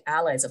want to be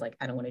allies of like,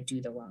 I don't want to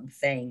do the wrong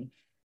thing.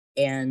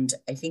 And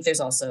I think there's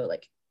also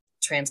like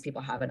trans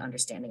people have an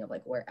understanding of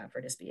like where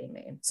effort is being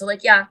made. So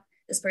like, yeah,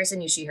 this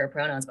person used she, her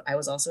pronouns, but I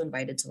was also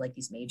invited to like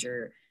these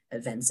major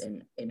events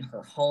in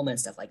her home and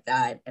stuff like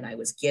that. And I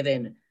was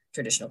given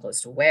traditional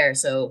clothes to wear.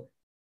 So,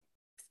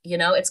 you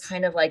know, it's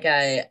kind of like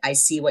I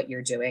see what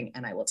you're doing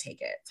and I will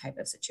take it type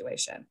of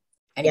situation.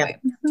 Anyway,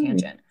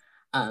 tangent.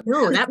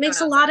 No, that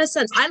makes a lot of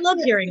sense. I love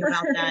hearing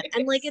about that.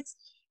 And like, it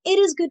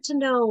is good to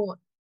know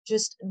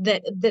just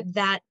that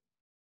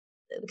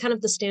kind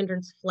of the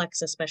standards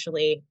flex,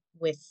 especially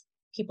with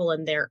people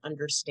and their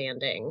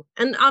understanding.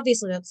 And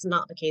obviously that's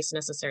not the case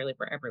necessarily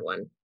for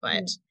everyone,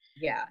 but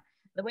yeah,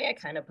 the way I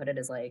kind of put it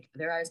is like,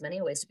 there are as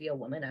many ways to be a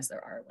woman as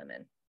there are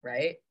women,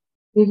 right?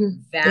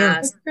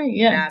 Vast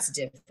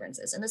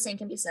differences. And the same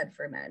can be said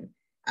for men,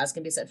 as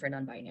can be said for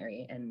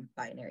non-binary and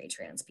binary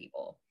trans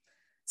people.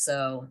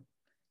 So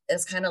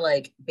it's kind of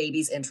like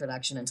baby's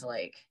introduction into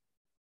like,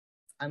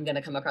 I'm going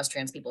to come across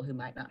trans people who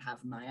might not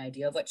have my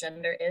idea of what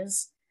gender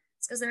is.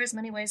 It's because there's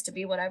many ways to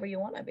be whatever you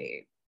want to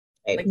be.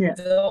 Like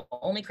the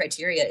only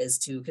criteria is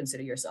to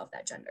consider yourself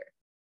that gender.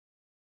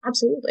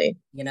 Absolutely.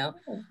 You know,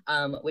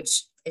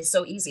 which is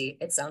so easy.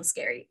 It sounds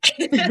scary.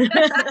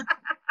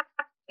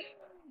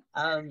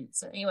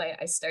 So anyway,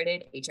 I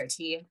started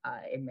HRT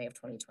in May of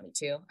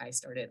 2022. I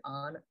started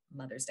on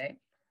Mother's Day.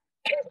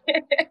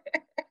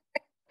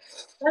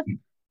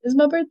 It's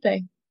my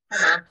birthday.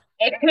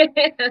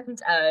 And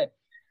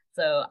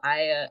so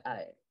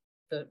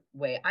the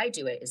way I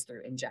do it is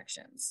through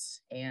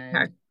injections.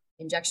 And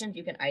injections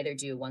you can either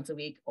do once a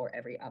week or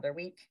every other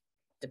week,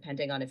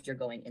 depending on if you're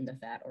going in the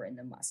fat or in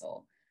the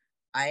muscle.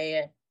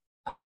 I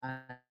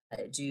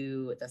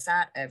do the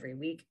fat every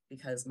week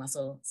because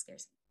muscle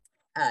scares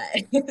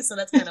me. So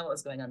that's kind of what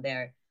was going on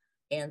there.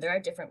 And there are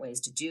different ways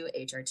to do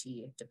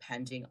HRT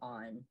depending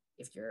on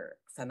if you're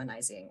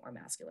feminizing or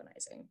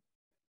masculinizing.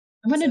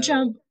 I'm gonna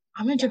jump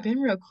in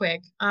real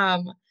quick.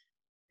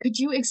 Could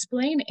you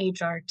explain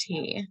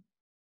HRT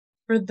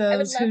for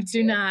those who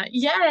do not?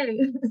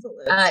 Yay!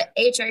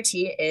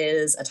 HRT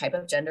is a type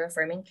of gender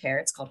affirming care.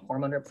 It's called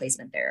hormone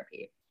replacement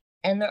therapy.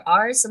 And there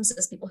are some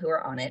cis people who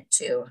are on it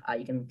too.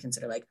 You can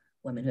consider like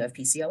women who have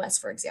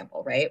PCOS, for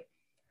example, right?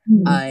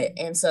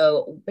 And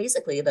so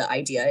basically the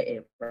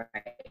idea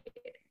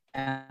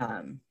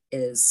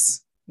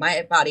is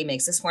my body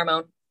makes this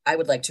hormone. I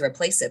would like to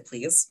replace it,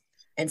 please.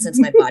 And since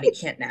my body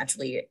can't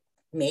naturally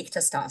make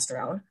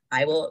testosterone,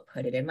 I will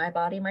put it in my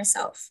body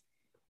myself.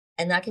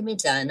 And that can be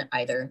done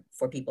either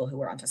for people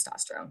who are on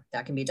testosterone.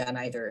 That can be done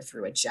either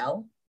through a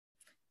gel,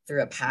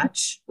 through a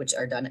patch, which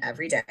are done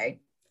every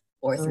day,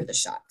 or through the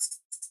shots.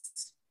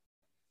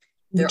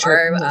 There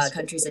are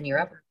countries in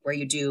Europe where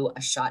you do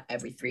a shot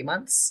every 3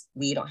 months.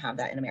 We don't have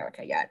that in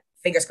America yet.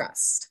 Fingers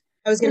crossed.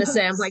 I was going to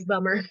say, I'm like,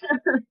 bummer.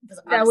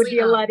 That would be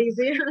a lot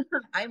easier.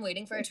 I'm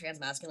waiting for a trans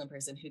masculine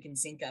person who can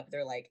sync up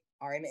their like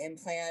arm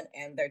implant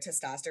and their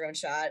testosterone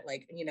shot,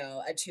 like, you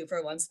know, a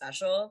 2-for-1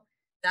 special.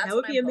 That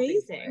would be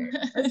amazing.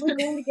 That's like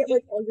going to get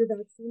like all your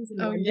vaccines in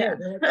one day.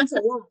 Like, that's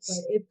a lot, but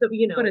it's,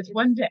 you know. But it's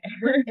one day.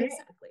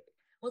 Exactly.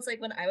 Well, it's like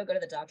when I would go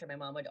to the doctor, my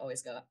mom would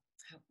always go,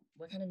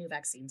 what kind of new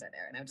vaccines are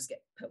there? And I would just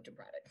get poked and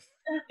prodded.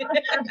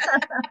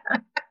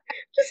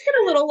 Just get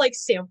a little like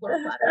sampler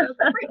platter.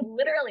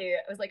 Literally,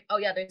 I was like, oh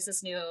yeah, there's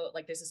this new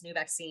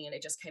vaccine.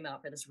 It just came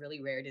out for this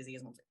really rare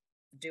disease. And I was like,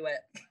 do it.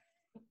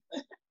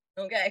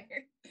 Okay.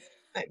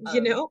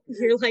 You know,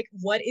 you're like,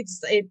 what?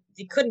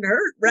 It couldn't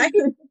hurt, right?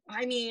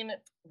 I mean,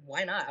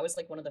 why not? I was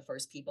like one of the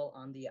first people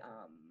on the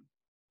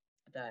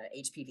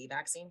HPV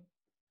vaccine.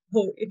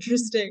 Oh,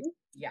 interesting.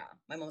 Yeah,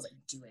 my mom was like,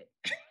 do it.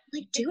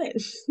 Like, do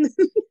it.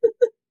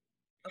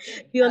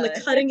 Okay. Be on the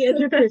cutting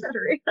edge of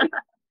history.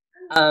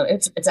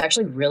 It's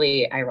actually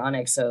really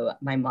ironic. So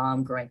my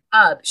mom growing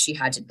up, she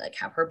had to like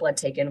have her blood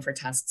taken for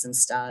tests and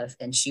stuff.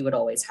 And she would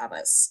always have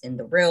us in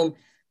the room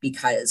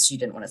because she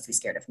didn't want us to be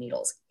scared of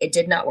needles. It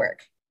did not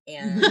work.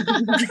 And so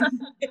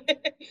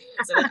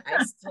when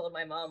I told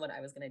my mom what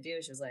I was going to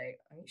do, she was like,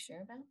 are you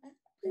sure about that?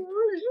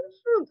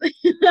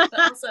 But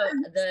also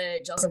the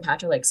gels and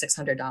patch are like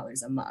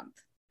 $600 a month.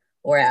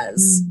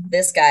 Whereas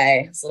this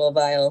guy, this little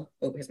vial,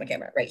 oh, here's my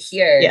camera right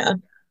here. Yeah.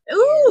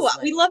 Ooh, is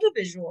we like, love a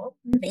visual.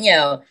 you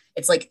know,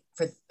 it's like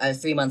for a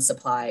 3 month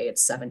supply,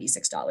 it's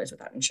 $76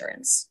 without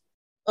insurance.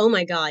 Oh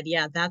my God.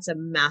 Yeah, that's a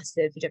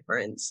massive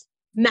difference.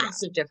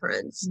 Massive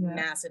difference. Yeah.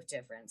 Massive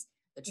difference.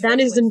 The That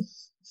trick is, with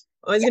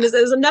I was Yeah. going to say,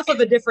 there's enough of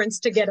a difference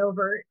to get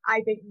over,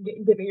 I think,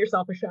 giving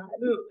yourself a shot.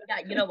 Ooh. yeah,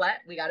 you know what?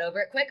 We got over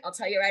it quick. I'll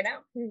tell you right now.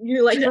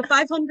 You're like, for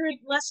 $500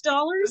 less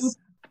dollars?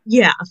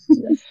 Yeah.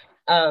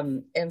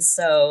 And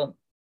so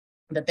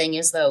the thing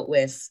is, though,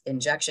 with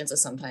injections,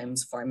 is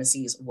sometimes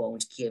pharmacies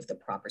won't give the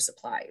proper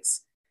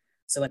supplies.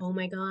 So Oh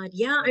my God.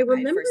 Yeah, I When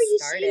I remember first you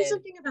saying started-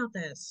 something about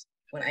this.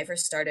 when I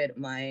first started,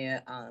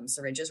 my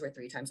syringes were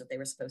 3 times what they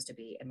were supposed to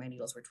be, and my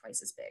needles were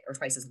twice as big or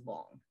twice as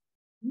long.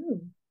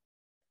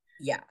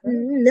 Yeah.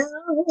 No.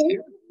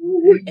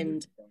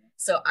 And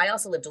so I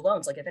also lived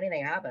alone. So like if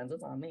anything happens,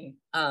 it's on me.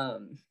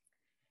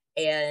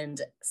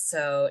 And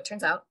so it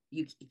turns out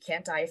you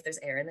can't die if there's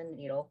air in the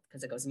needle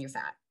because it goes in your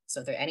fat. So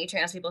if there are any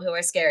trans people who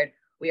are scared,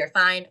 we are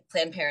fine.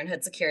 Planned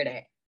Parenthood secured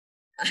it.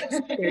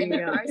 There you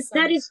There go. are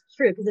some- That is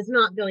true because it's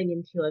not going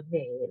into a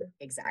vein.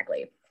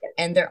 Exactly.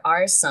 And there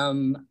are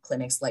some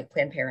clinics like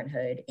Planned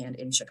Parenthood, and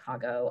in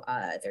Chicago,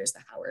 there's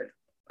the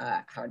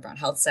Howard Brown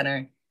Health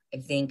Center. I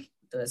think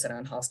the Center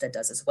on Halsted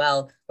does as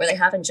well, where they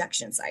have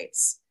injection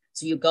sites.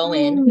 So you go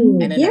in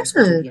and a nurse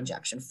will do the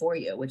injection for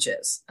you, which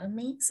is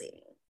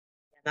amazing.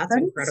 That's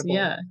incredible.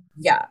 Yeah.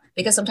 Yeah,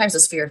 because sometimes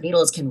this fear of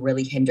needles can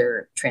really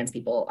hinder trans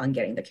people on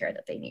getting the care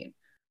that they need.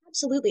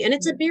 Absolutely. And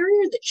it's a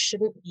barrier that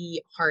shouldn't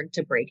be hard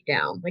to break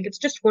down. Like it's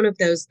just one of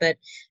those that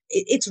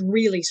it's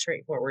really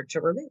straightforward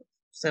to remove.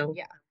 So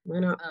Yeah. why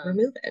not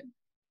remove it?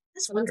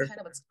 That's So that's wonderful. kind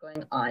of what's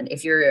going on.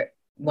 If you're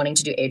wanting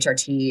to do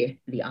HRT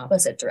the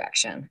opposite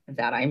direction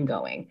that I'm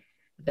going,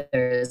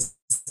 there's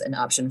an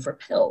option for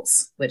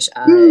pills, which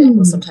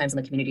will sometimes in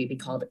the community be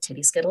called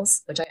titty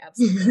skittles, which I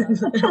absolutely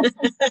love.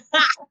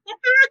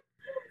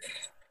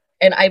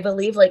 And I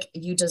believe like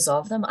you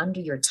dissolve them under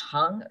your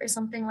tongue or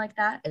something like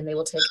that, and they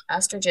will take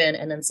estrogen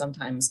and then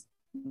sometimes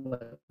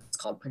what's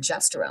called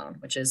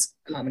progesterone, which is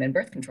common in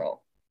birth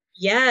control.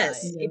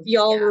 Yes. If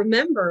y'all Yeah.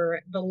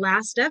 remember the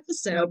last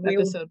episode,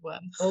 Episode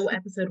 1.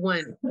 episode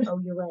 1. Oh,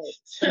 you're right.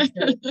 I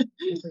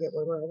forget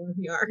where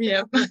we are.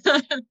 Yeah.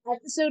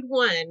 Episode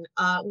 1,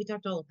 we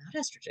talked all about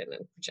estrogen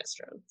and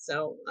progesterone.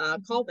 So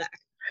call back.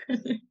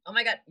 Oh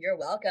my God, you're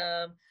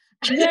welcome.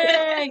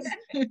 Yay!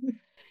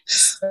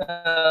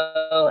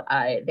 So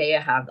they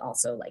have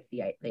also like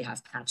they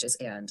have patches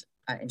and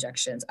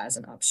injections as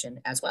an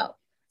option as well.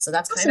 So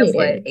that's kind of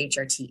what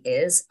HRT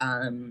is.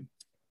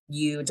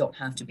 You don't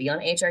have to be on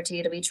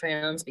HRT to be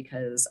trans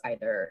because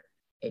either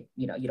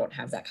you don't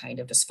have that kind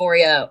of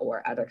dysphoria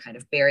or other kind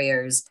of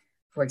barriers.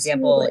 For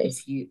example,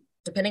 if you,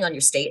 depending on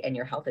your state and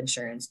your health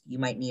insurance, you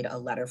might need a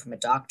letter from a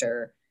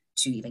doctor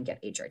to even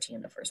get HRT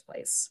in the first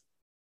place.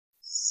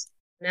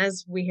 And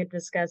as we had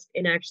discussed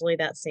in actually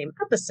that same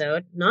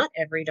episode, not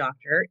every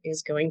doctor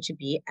is going to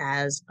be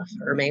as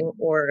affirming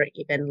or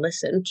even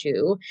listen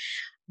to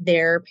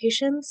their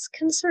patients'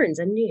 concerns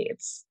and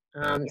needs.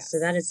 So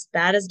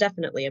that is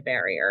definitely a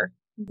barrier.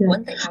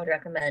 One thing I would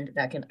recommend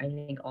that can, I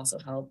think, also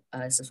help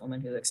cis women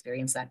who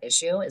experience that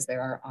issue is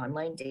there are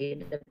online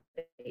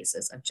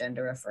databases of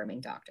gender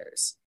affirming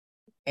doctors.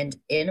 And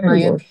in my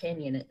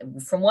opinion,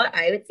 from what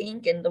I would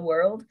think in the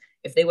world,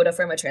 if they would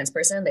affirm a trans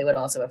person, they would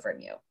also affirm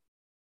you.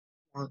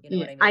 You know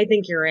what I mean? I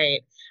think you're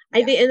right.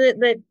 I think,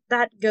 and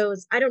that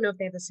goes. I don't know if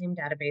they have the same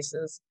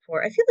databases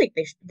for. I feel like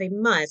they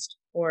must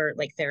for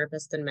like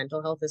therapists and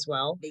mental health as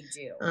well. They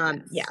do.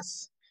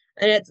 Yes.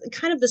 And it's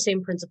kind of the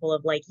same principle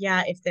of like,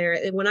 yeah, if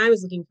they're, when I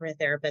was looking for a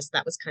therapist,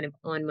 that was kind of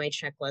on my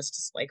checklist.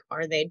 Just like,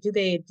 do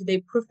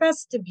they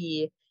profess to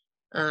be,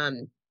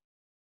 trans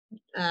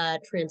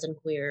and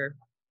queer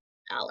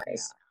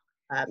allies?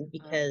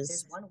 Because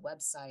there's one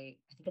website,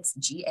 I think it's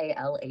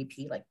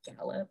GALAP, like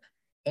Gallup,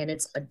 and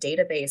it's a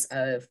database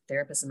of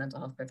therapists and mental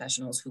health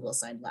professionals who will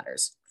sign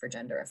letters for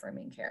gender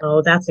affirming care.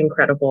 Oh, that's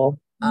incredible.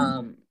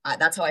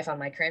 That's how I found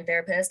my current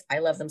therapist. I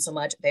love them so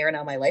much. They are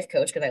now my life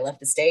coach because I left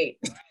the state.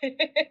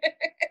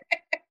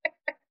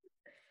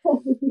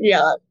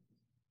 Yeah.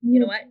 You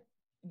know what?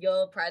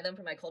 You'll pry them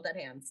from my cold dead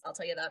hands. I'll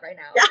tell you that right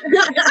now.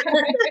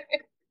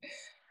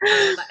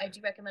 But I do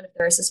recommend if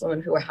there are cis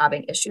women who are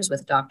having issues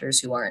with doctors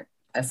who aren't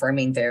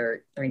affirming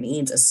their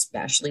needs,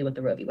 especially with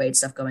the Roe v. Wade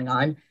stuff going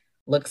on,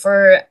 look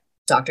for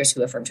doctors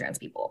who affirm trans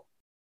people.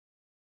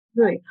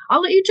 Right.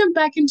 I'll let you jump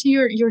back into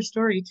your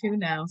story too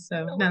now.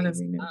 So No now that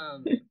worries. we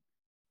know.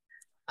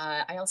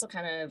 I also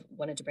kind of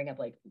wanted to bring up,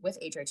 like, with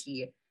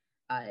HRT,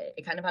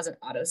 it kind of has an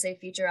autosave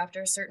feature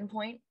after a certain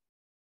point.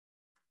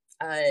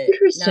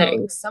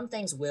 Interesting. Now, some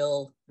things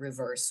will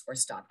reverse or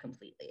stop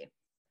completely.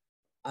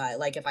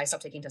 Like if I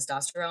stop taking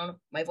testosterone,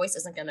 my voice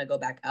isn't going to go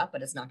back up,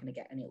 but it's not going to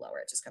get any lower.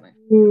 It's just going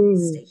to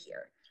stay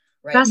here.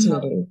 Right.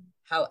 Fascinating.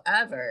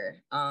 However,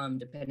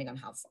 depending on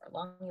how far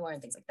along you are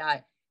and things like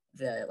that,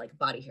 the like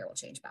body hair will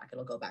change back.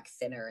 It'll go back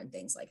thinner and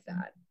things like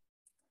that.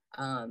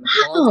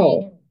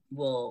 Balding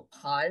will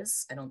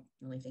pause. I don't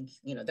really think,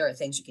 there are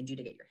things you can do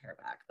to get your hair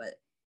back, but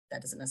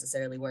that doesn't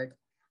necessarily work.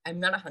 I'm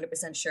not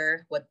 100%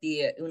 sure what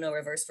the Uno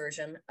reverse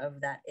version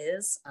of that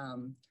is,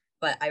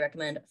 but I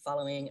recommend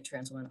following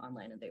Trans Women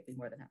online, and they'd be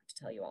more than happy to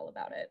tell you all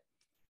about it.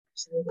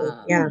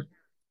 Absolutely. Yeah.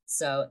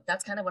 So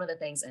that's kind of one of the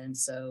things. And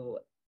so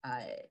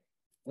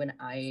when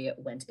I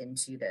went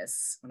into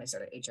this, when I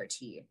started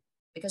HRT,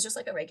 because just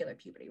like a regular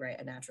puberty, right,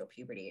 a natural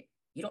puberty,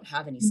 you don't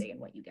have any say in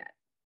what you get.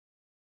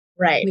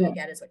 Right. What you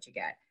get is what you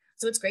get.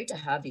 So it's great to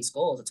have these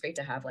goals. It's great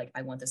to have like,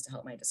 I want this to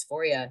help my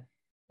dysphoria,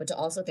 but to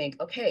also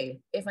think, okay,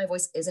 if my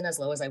voice isn't as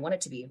low as I want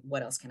it to be,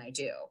 what else can I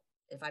do?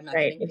 If I'm not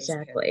Right, getting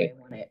patient care the way I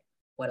want it,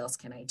 what else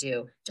can I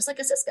do? Just like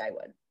a cis guy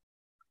would.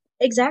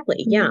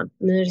 Exactly. Yeah. And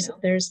You know?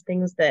 there's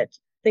things that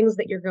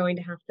you're going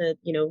to have to,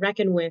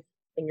 reckon with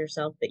in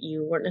yourself that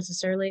you weren't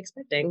necessarily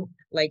expecting.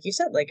 Like you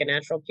said, like a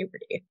natural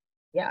puberty.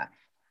 Yeah.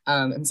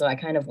 And so I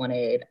kind of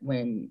wanted,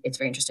 when it's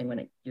very interesting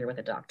when you're with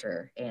a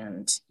doctor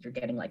and you're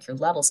getting like your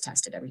levels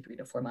tested every 3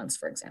 to 4 months,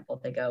 for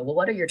example, they go, well,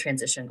 what are your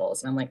transition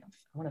goals? And I'm like,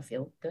 I want to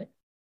feel good.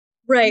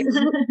 Right.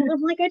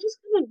 I'm like, I just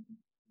kind of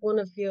want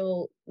to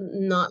feel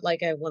not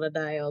like I want to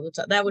die all the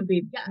time. That would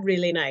be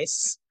really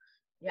nice.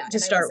 Yeah. To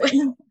start with.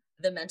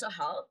 The mental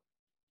health,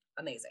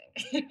 amazing.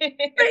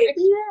 Right.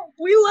 Yeah.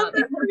 We love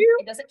that for you.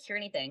 It doesn't cure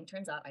anything.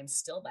 Turns out I'm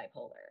still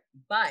bipolar,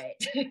 but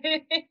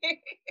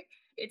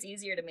it's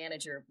easier to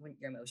manage your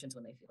emotions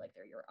when they feel like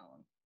they're your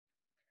own.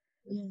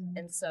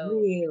 Yeah, and so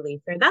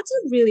really fair. That's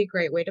a really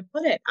great way to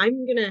put it.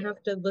 I'm gonna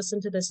have to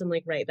listen to this and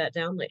like write that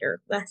down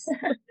later. That's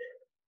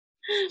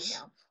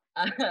yeah.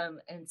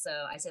 And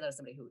so I say that as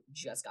somebody who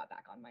just got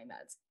back on my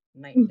meds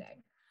night and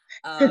day.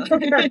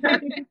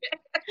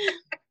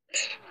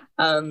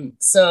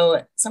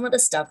 So some of the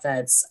stuff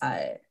that's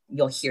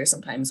you'll hear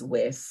sometimes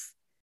with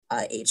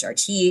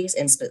HRTs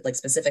and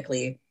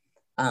specifically,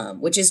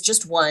 which is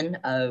just one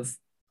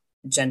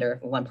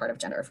part of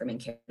gender affirming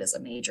care is a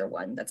major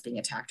one that's being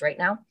attacked right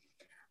now,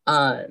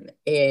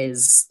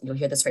 is you'll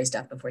hear this phrase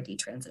death before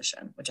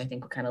detransition, which I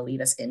think will kind of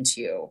lead us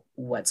into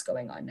what's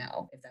going on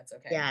now, if that's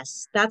okay.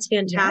 Yes, that's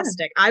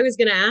fantastic. Yeah. I was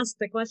going to ask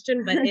the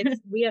question, but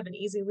we have an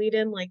easy lead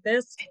in like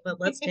this, but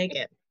let's take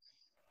it.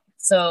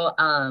 So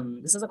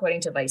this is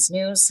according to Vice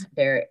News.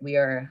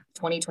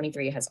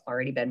 2023 has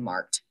already been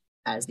marked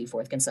as the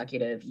 4th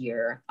consecutive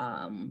year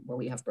where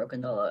we have broken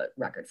the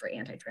record for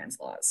anti-trans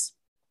laws.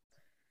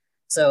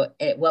 So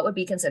what would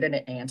be considered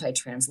an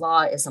anti-trans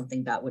law is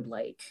something that would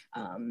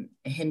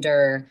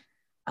hinder,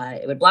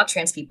 it would block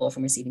trans people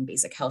from receiving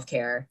basic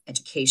healthcare,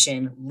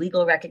 education,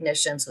 legal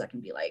recognition. So that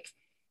can be like,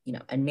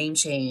 a name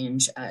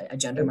change, a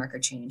gender marker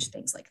change,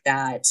 things like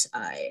that.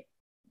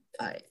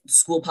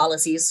 School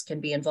policies can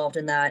be involved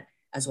in that,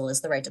 as well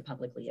as the right to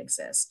publicly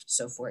exist.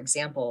 So for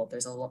example,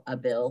 there's a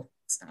bill,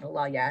 it's not a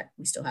law yet,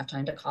 we still have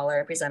time to call our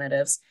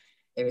representatives.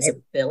 There is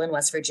a bill in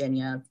West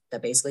Virginia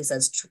that basically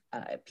says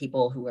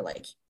people who are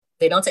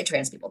they don't say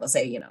trans people, they'll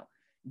say,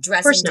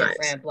 dressing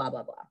different, blah,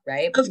 blah, blah,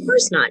 right? Of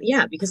course not,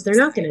 yeah, because they're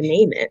not going to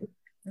name it.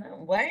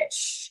 What?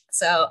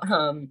 So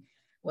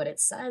what it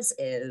says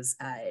is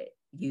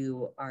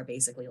you are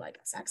basically like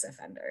a sex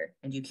offender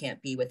and you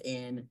can't be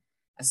within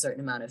a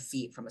certain amount of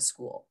feet from a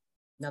school.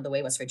 Now, the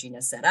way West Virginia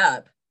is set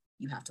up,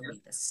 you have to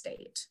leave the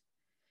state.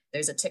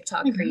 There's a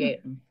TikTok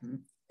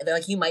They're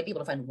like, you might be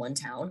able to find one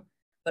town,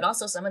 but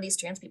also some of these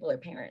trans people are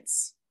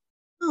parents.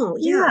 Oh,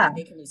 yeah. And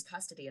they can lose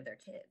custody of their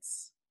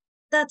kids.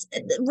 That's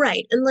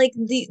right. And like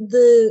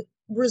the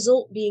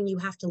result being you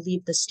have to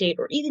leave the state,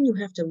 or even you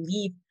have to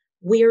leave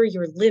where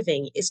you're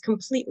living, is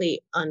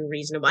completely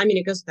unreasonable. I mean,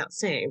 it goes without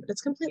saying, but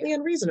it's completely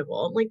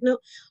unreasonable. Like, no,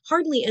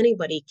 hardly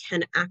anybody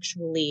can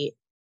actually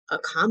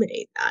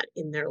accommodate that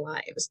in their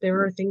lives.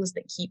 There are things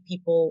that keep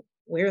people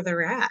where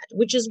they're at,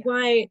 which is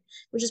why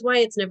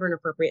it's never an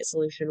appropriate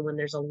solution when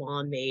there's a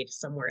law made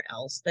somewhere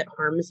else that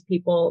harms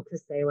people to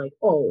say like,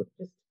 oh,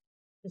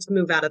 just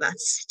move out of that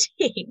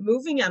state.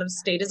 Moving out of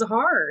state is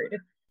hard.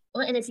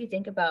 Well, and if you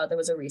think about, there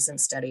was a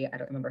recent study, I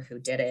don't remember who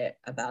did it,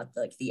 about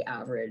like the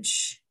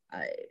average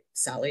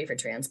salary for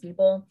trans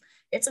people.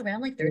 It's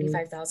around like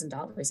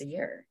 $35,000 a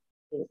year.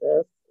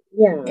 Jesus.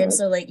 Yeah. And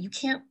so like you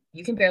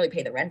can barely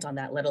pay the rent on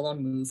that, let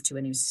alone move to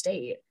a new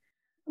state.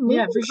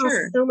 Yeah, for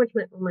sure. So much.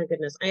 Oh my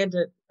goodness. I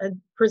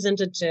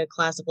presented to a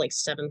class of like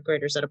 7th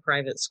graders at a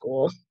private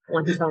school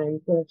one time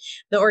for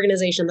the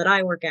organization that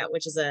I work at,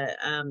 which is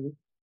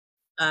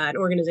an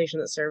organization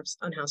that serves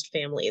unhoused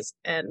families.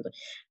 And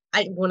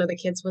one of the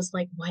kids was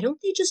like, why don't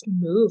they just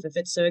move if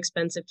it's so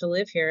expensive to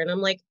live here? And I'm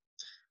like,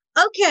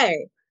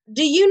 okay,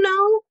 do you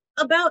know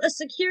about a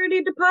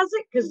security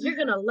deposit? Because you're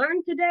going to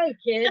learn today,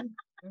 kid.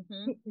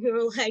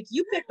 You're like,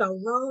 you picked the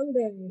wrong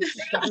day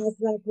to ask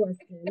that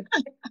question.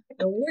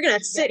 So we're going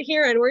to sit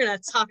here and we're going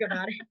to talk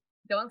about it.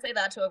 Don't say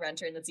that to a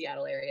renter in the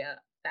Seattle area.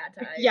 Bad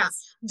times. Yeah.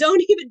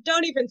 Don't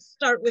even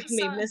start with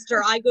me,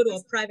 mister. I go to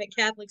a private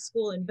Catholic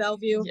school in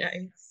Bellevue. Yeah.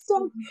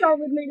 Don't start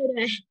with me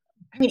today.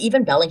 I mean,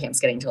 even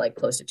Bellingham's getting to like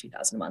close to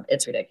 $2,000 a month.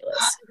 It's ridiculous.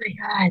 Oh my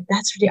God,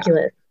 that's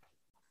ridiculous.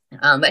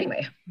 Yeah. But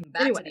anyway,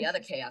 back to the other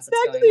chaos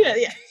that's going on.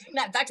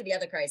 Yeah. Back to the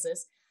other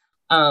crisis.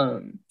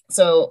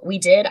 So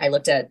I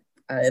looked at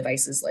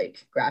Vice's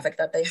like graphic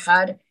that they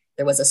had.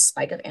 There was a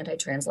spike of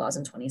anti-trans laws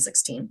in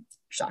 2016.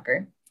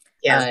 Shocker.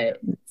 Yeah.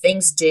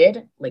 Things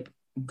did like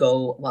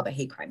go while the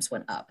hate crimes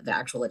went up. The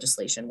actual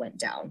legislation went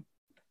down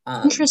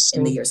in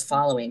Interesting. the years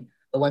following.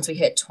 But once we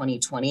hit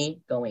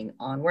 2020 going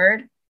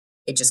onward,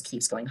 it just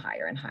keeps going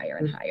higher and higher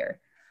and higher.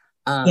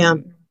 Yeah.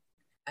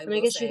 I And I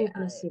will guess you say, can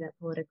kind of see that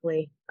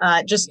politically,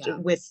 just yeah.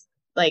 with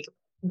like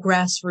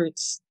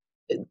grassroots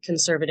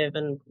conservative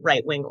and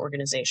right-wing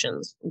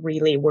organizations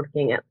really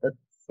working at the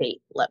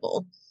state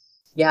level.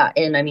 Yeah,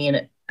 and I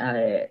mean,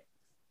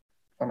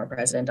 former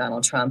President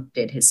Donald Trump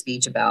did his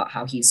speech about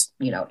how he's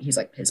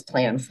like his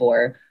plan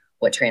for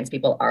what trans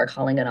people are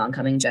calling an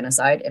oncoming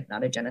genocide, if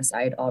not a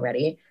genocide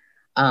already.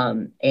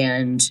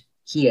 And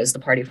he is the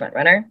party front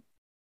runner.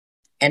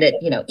 And it,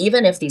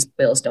 even if these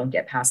bills don't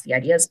get past the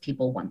ideas,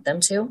 people want them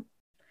to.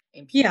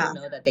 And people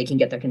know that they can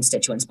get their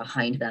constituents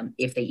behind them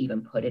if they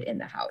even put it in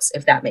the House,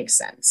 if that makes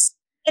sense.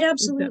 It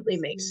absolutely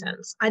makes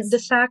sense. The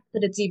fact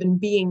that it's even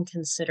being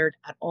considered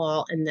at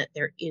all and that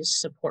there is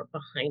support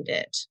behind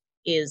it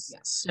is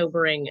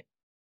sobering,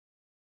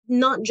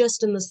 not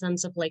just in the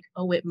sense of like,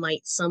 oh, it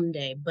might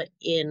someday, but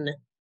in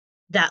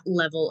that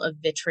level of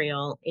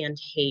vitriol and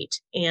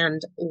hate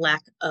and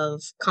lack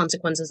of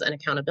consequences and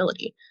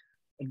accountability.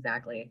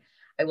 Exactly.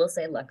 I will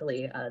say,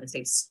 luckily, the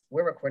states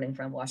we're recording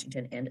from,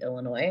 Washington and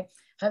Illinois,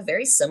 have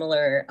very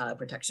similar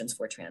protections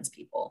for trans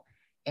people.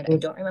 And I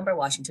don't remember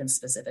Washington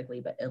specifically,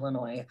 but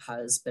Illinois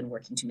has been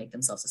working to make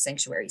themselves a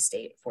sanctuary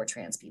state for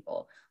trans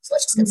people. So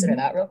let's just consider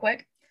that real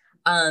quick.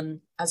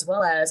 As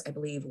well as, I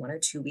believe 1 or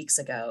 2 weeks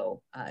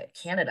ago,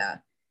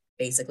 Canada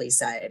basically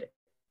said,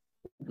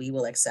 we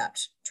will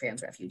accept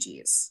trans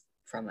refugees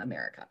from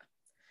America.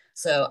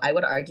 So I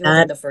would argue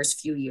that in the first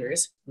few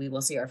years, we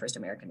will see our first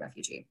American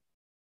refugee.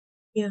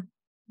 Yeah,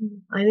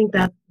 I think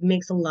that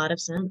makes a lot of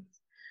sense.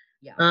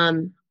 Yeah.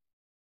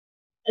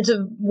 It's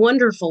a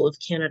wonderful of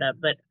Canada,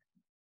 but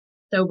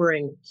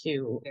sobering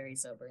too. Very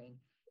sobering.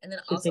 And then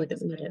also like,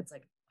 it's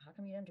like, how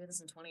come you didn't do this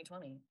in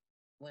 2020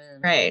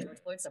 when George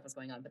Floyd stuff was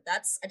going on? But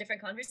that's a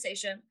different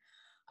conversation.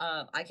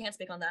 I can't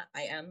speak on that.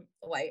 I am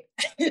white.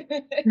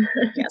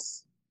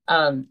 Yes.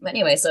 But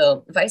anyway,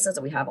 so Vice says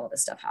that we have all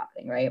this stuff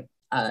happening, right?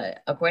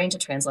 According to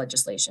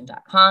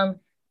translegislation.com,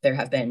 there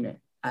have been,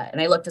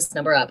 and I looked this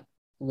number up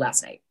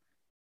last night.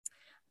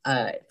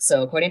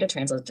 So according to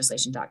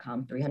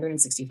translegislation.com,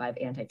 365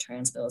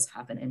 anti-trans bills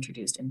have been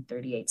introduced in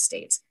 38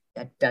 states.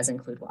 That does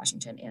include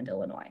Washington and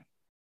Illinois.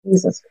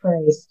 Jesus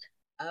Christ.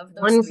 Of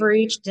those one for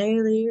each day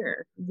of the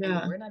year.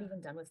 Yeah. We're not even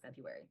done with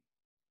February.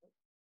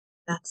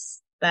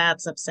 That's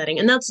upsetting.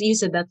 And you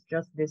said that's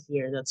just this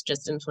year. That's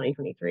just in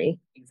 2023.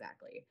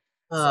 Exactly.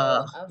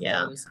 So of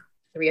those,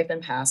 3 have been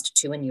passed,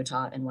 2 in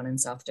Utah and 1 in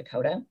South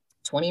Dakota.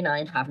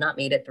 29 have not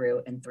made it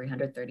through, and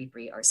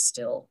 333 are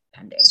still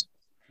pending,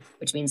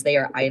 which means they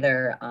are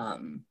either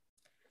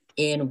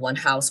in one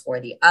house or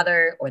the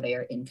other, or they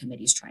are in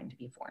committees trying to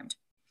be formed.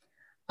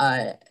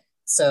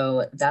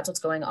 So that's what's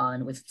going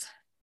on with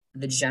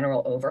the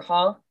general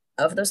overhaul.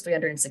 Of those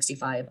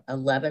 365,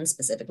 11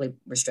 specifically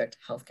restrict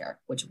healthcare,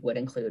 which would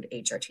include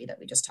HRT that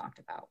we just talked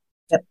about.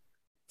 Yep.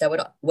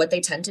 What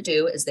they tend to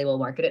do is they will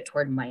market it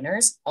toward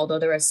minors, although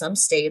there are some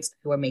states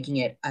who are making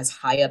it as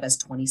high up as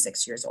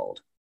 26 years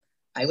old.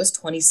 I was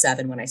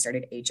 27 when I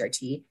started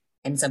HRT,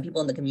 and some people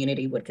in the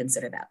community would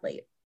consider that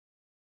late.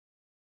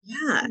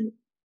 Yeah.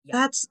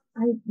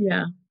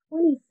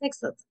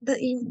 26.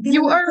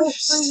 You are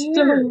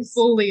so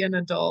fully an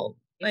adult.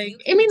 Like,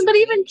 I mean, but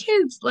even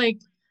kids, like,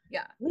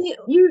 yeah.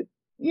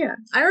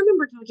 I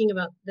remember talking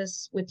about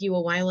this with you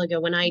a while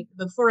ago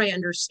before I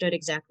understood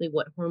exactly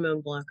what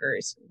hormone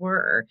blockers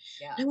were.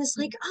 Yeah. I was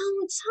like,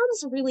 oh, it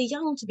sounds really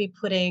young to be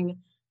putting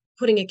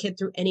a kid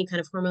through any kind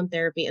of hormone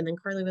therapy. And then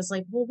Carly was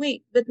like, well,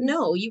 wait, but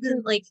no, you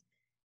can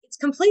it's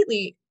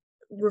completely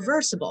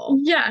reversible.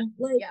 Yeah.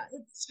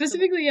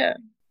 Specifically, yeah.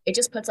 It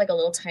just puts like a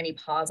little tiny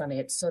pause on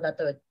it so that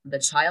the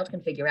child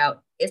can figure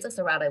out, is this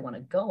the route I want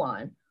to go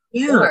on?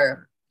 Yeah.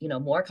 Or,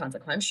 more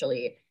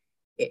consequentially,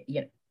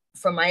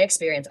 from my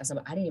experience as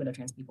somebody, I didn't even know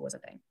trans people was a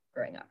thing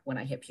growing up when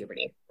I hit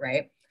puberty,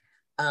 right?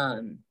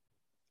 And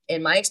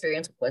my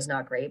experience was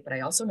not great, but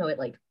I also know it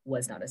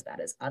was not as bad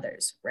as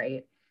others,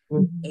 right?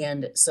 Mm-hmm.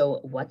 And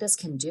so what this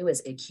can do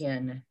is it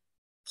can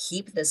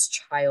keep this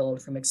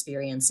child from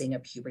experiencing a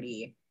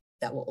puberty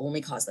that will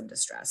only cause them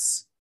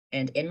distress.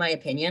 And in my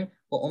opinion,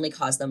 will only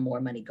cause them more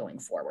money going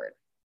forward.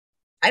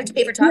 I have to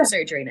pay for top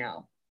surgery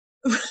now.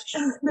 You're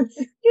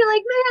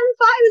like, man,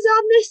 if I was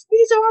on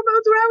these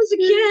hormones when I was a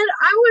kid,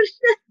 I would.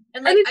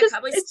 And I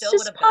probably still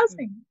would have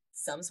gotten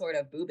some sort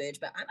of boobage,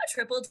 but I'm a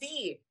triple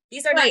D.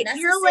 These are not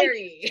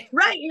necessary.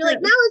 You're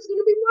like, now it's going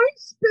to be more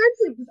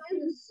expensive because I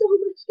have so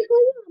much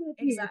going on.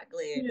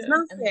 Exactly. It's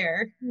not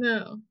fair.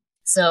 No.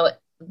 So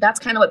that's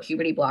kind of what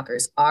puberty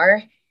blockers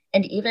are.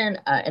 And even,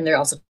 and they're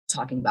also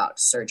talking about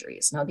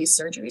surgeries. Now, these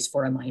surgeries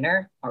for a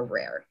minor are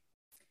rare.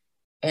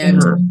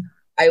 And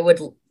I would,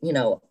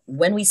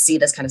 when we see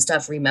this kind of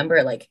stuff,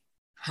 remember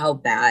how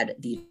bad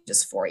the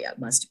dysphoria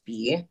must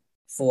be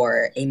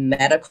for a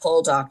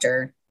medical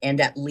doctor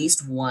and at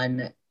least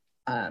one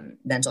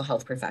mental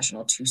health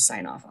professional to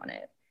sign off on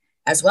it,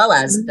 as well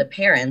as the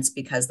parents,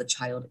 because the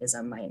child is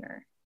a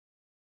minor.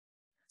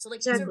 So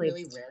like these are Exactly.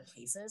 really rare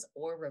cases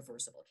or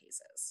reversible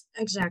cases.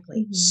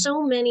 Exactly. Mhm.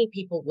 So many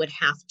people would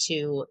have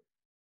to,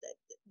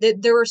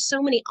 there are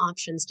so many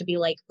options to be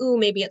like, ooh,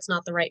 maybe it's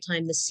not the right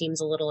time. This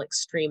seems a little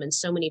extreme. And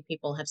so many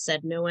people have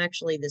said, no,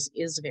 actually, this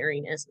is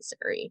very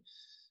necessary.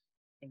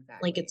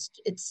 Exactly. Like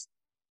it's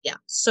yeah,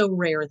 so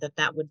rare that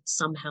that would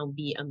somehow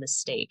be a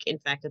mistake. In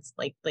fact, it's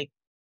like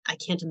I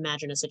can't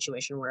imagine a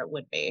situation where it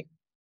would be.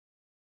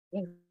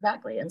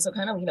 Exactly. And so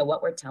kind of, you know,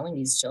 what we're telling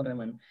these children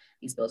when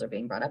these bills are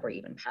being brought up or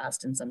even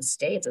passed in some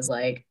states is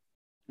like,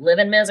 live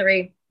in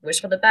misery,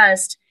 wish for the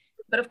best.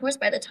 But of course,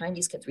 by the time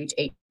these kids reach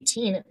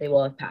 18, they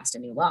will have passed a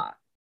new law.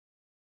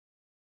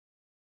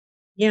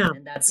 Yeah.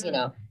 And that's, you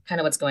know,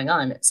 kind of what's going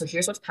on. So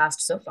here's what's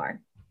passed so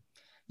far.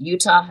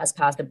 Utah has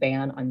passed a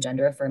ban on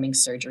gender affirming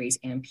surgeries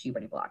and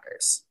puberty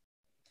blockers.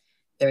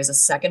 There is a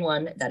second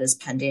one that is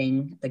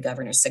pending the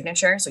governor's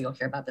signature. So you'll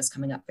hear about this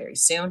coming up very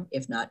soon.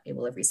 If not, it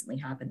will have recently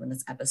happened when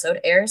this episode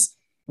airs.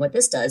 What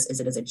this does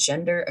is it is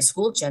a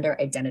school gender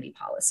identity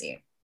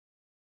policy.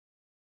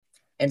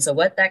 And so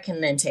what that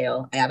can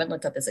entail, I haven't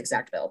looked up this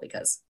exact bill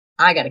because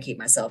I got to keep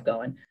myself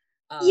going.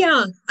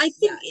 Yeah, I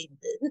think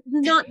yeah.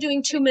 not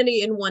doing too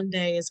many in one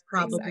day is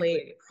probably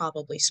Exactly.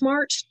 probably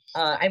smart.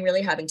 I'm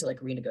really having to like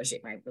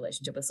renegotiate my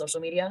relationship with social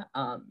media.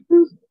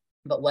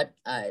 But what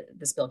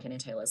this bill can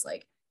entail is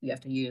like you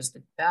have to use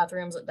the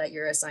bathrooms that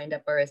you're assigned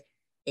at birth.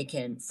 It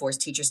can force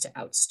teachers to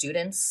out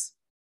students.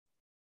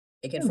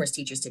 It can force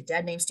teachers to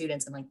dead name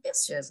students, and like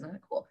this shit is not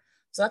cool.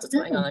 So that's what's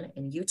going on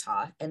in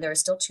Utah, and there are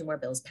still 2 more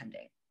bills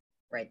pending,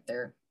 right?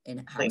 They're in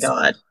House, My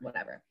God.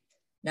 whatever.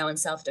 Now in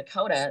South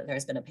Dakota,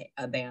 there's been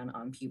a ban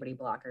on puberty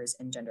blockers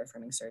and gender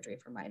affirming surgery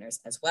for minors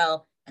as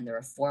well, and there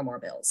are 4 more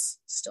bills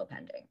still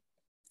pending,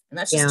 and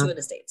that's just 2 of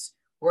the states.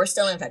 We're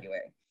still in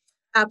February.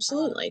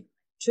 Absolutely.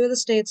 2 of the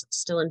states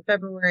still in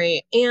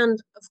February,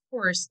 and of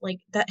course, like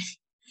that.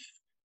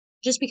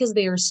 Just because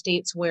they are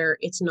states where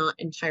it's not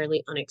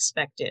entirely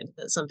unexpected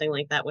that something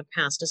like that would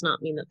pass does not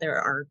mean that there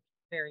are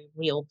very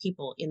real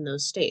people in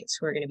those states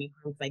who are going to be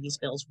harmed by these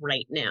bills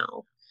right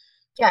now.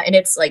 Yeah, and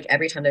it's like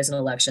every time there's an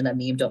election, that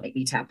meme, don't make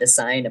me tap this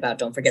sign about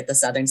don't forget the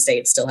southern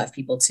states still have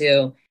people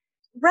too.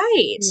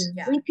 Right.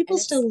 Yeah. I mean, people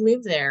still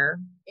live there.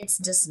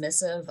 It's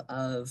dismissive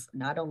of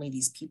not only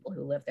these people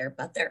who live there,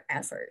 but their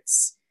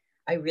efforts.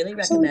 I really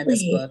recommend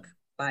this book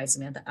by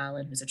Samantha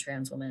Allen, who's a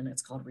trans woman.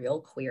 It's called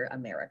Real Queer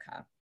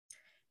America.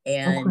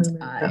 And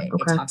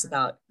it talks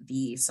about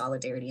the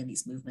solidarity and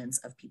these movements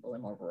of people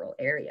in more rural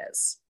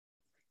areas.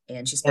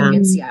 And she's speaking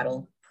in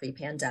Seattle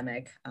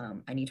pre-pandemic.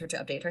 I need her to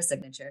update her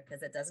signature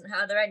because it doesn't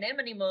have the right name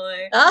anymore.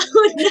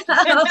 Oh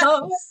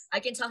no! I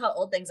can tell how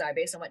old things are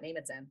based on what name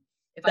it's in.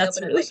 If I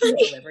open up like food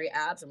delivery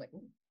apps, I'm like,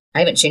 I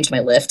haven't changed my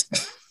Lyft.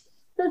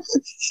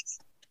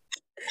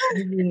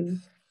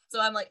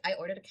 So I'm like, I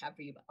ordered a cab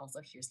for you, but also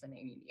here's the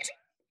name you need.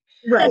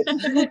 Right.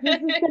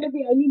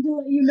 I need to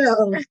let you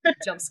know.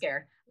 Jump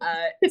scare.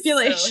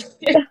 Stipulation.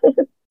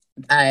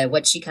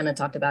 What she kind of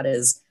talked about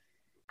is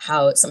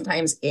how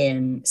sometimes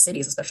in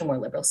cities, especially more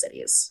liberal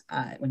cities,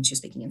 when she was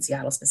speaking in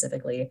Seattle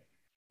specifically,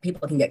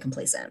 people can get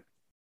complacent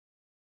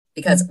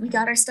because we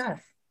got our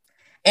stuff.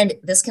 And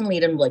this can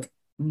lead in like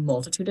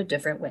multitude of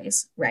different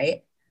ways,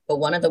 right? But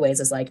one of the ways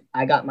is like,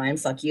 I got mine,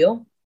 fuck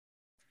you.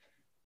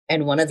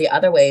 And one of the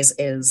other ways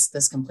is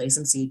this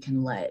complacency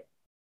can let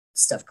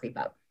stuff creep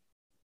up.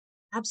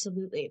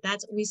 Absolutely. I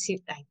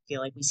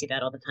feel like we see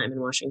that all the time in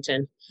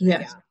Washington.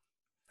 Yeah,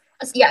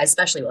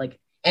 especially like,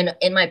 and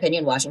in my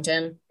opinion,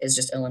 Washington is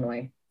just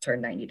Illinois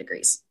turned 90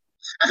 degrees.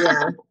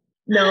 Yeah.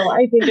 No,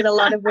 I think in a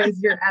lot of ways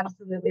you're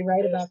absolutely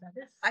right about that.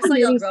 I saw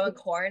y'all growing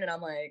corn and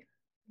I'm like,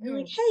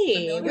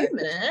 hey, wait a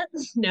minute.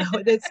 No,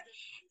 that's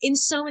in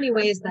so many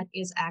ways that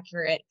is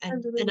accurate.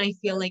 And I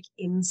feel like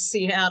in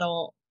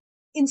Seattle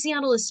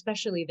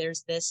especially,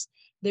 there's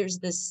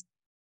this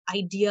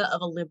idea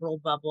of a liberal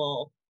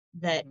bubble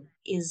that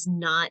is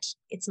not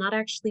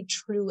actually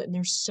true. And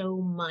there's so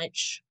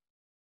much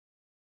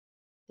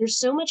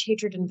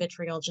hatred and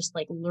vitriol just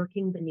like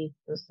lurking beneath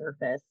the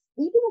surface,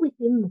 even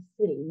within the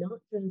city, not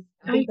just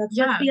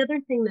that's the other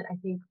thing that I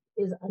think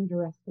is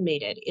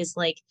underestimated is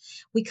like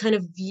we kind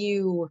of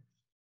view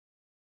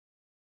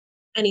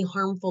any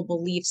harmful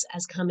beliefs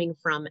as coming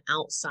from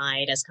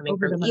outside, as coming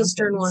from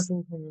Eastern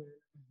Washington,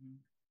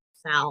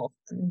 South,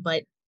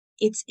 but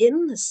it's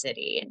in the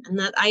city. And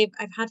that I've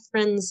had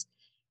friends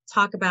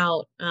talk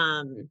about,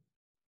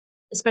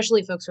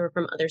 especially folks who are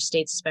from other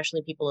states,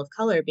 especially people of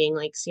color, being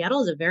like,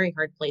 Seattle is a very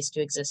hard place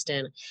to exist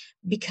in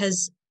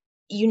because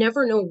you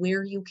never know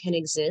where you can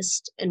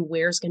exist and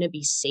where's going to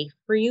be safe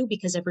for you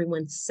because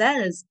everyone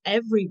says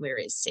everywhere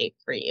is safe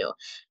for you,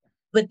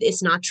 but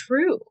it's not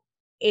true.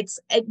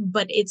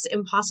 But it's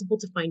impossible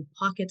to find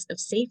pockets of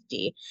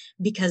safety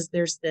because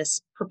there's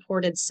this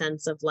purported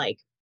sense of like,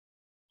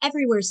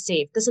 everywhere's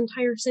safe. This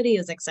entire city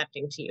is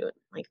accepting to you.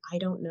 Like, I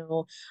don't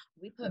know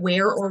we put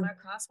where or on our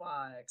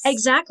crosswalks.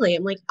 Exactly.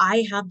 I'm like,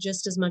 I have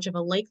just as much of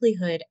a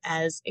likelihood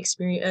as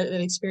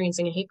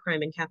experiencing a hate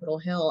crime in Capitol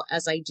Hill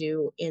as I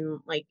do in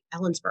like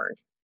Ellensburg.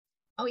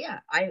 Oh yeah,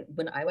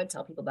 when I would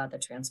tell people about the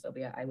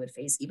transphobia I would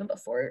face even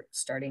before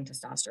starting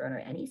testosterone or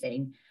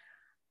anything,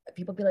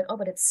 people be like, "Oh,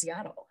 but it's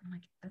Seattle." I'm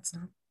like, "That's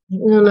not."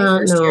 No, My no,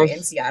 first year no.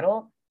 in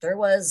Seattle, there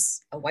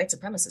was a white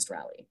supremacist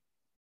rally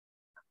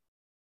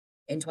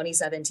in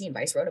 2017.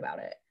 Vice wrote about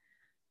it,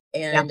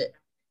 Yeah. and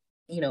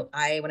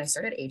when I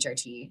started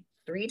HRT,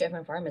 3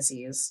 different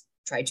pharmacies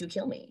tried to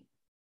kill me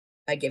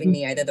by giving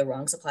me either the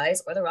wrong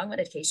supplies or the wrong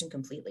medication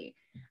completely.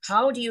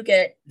 How do you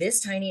get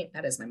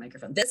that is my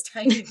microphone, this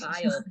tiny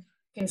vial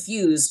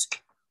confused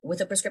with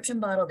a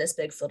prescription bottle this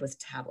big filled with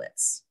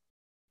tablets?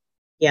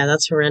 Yeah,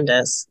 that's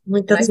horrendous.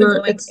 Like, And that's I've been not,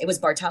 going, it's, it was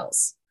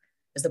Bartell's.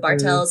 It's the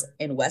Bartell's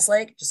in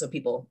Westlake, just so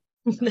people,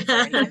 for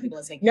any people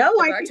listening. no,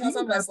 The I can Bartell's hear on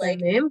about that Westlake,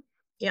 name.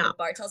 Yeah. the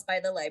Bartell's by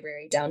the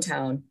library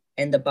downtown,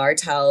 and the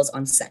Bartell's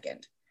on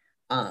Second.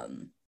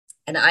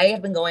 And I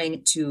have been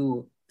going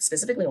to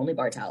specifically only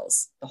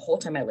Bartell's the whole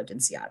time I lived in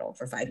Seattle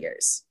for 5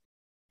 years.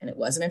 And it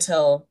wasn't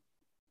until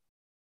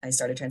I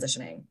started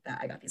transitioning that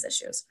I got these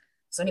issues.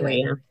 So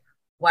anyway, Yeah.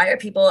 why are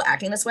people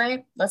acting this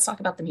way? Let's talk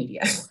about the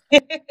media.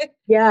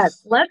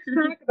 Yes, let's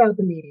talk about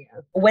the media.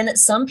 When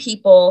some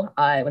people,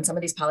 when some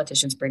of these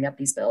politicians bring up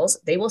these bills,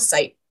 they will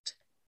cite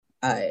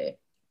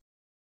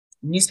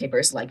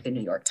newspapers like the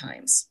New York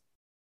Times.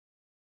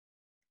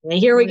 And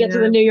here we get to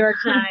the New York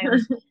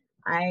Times.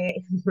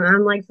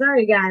 I'm like,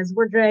 sorry guys,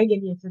 we're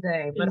dragging you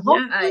today, but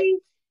hopefully.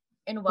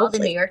 And while the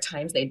New York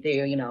Times, they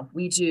do,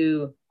 we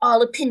do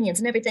all opinions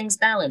and everything's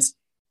balanced.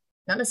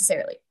 Not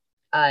necessarily.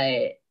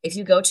 If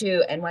you go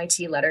to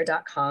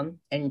nytletter.com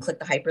and click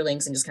the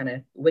hyperlinks and just kind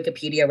of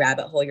Wikipedia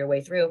rabbit hole your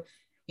way through,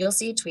 you'll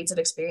see tweets of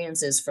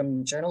experiences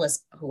from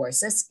journalists who are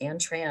cis and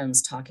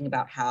trans talking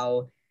about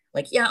how,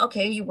 like, yeah,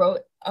 okay, you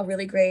wrote a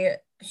really great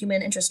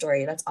human interest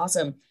story. That's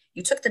awesome.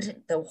 You took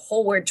the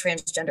whole word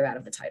transgender out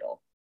of the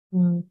title.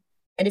 Mm.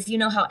 And if you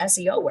know how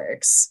SEO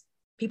works,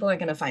 people aren't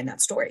going to find that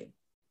story.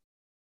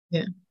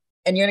 Yeah.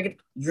 And you're gonna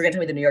tell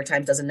me the New York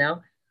Times doesn't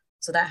know?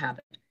 So that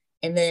happened.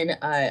 And then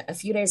a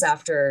few days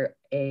after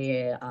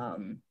I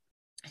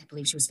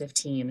believe she was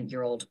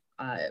 15-year-old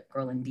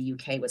girl in the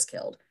UK was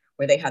killed,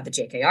 where they had the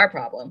JKR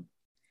problem,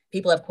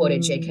 people have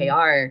quoted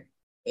JKR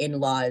in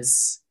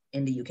laws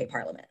in the UK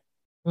Parliament.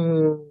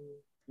 So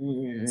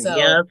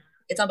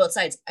it's on both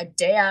sides. A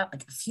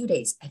few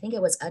days, I think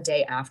it was a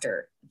day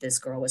after this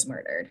girl was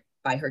murdered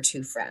by her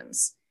 2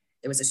 friends,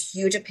 there was this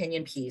huge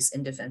opinion piece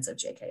in defense of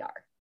JKR.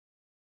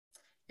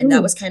 And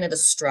that was kind of the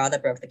straw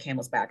that broke the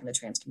camel's back in the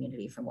trans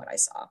community from what I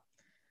saw.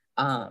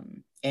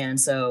 And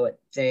so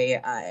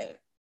there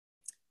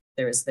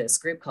was this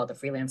group called the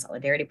Freelance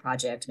Solidarity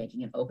Project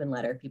making an open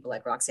letter. People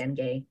like Roxane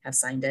Gay have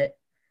signed it.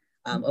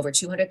 Over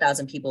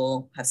 200,000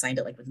 people have signed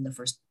it like within the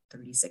first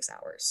 36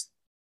 hours.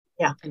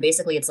 Yeah. And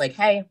basically it's like,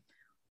 hey,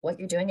 what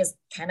you're doing is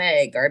kind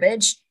of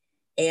garbage.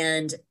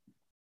 And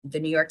the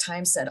New York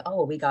Times said,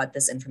 oh, we got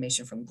this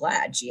information from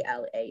GLAAD,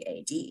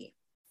 GLAAD.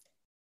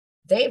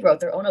 They wrote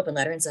their own open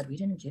letter and said, we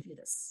didn't give you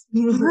this.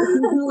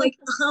 Like,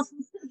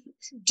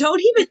 don't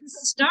even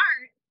start.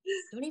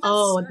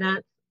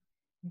 Start.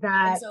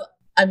 That. And so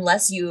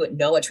unless you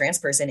know a trans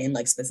person in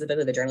like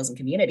specifically the journalism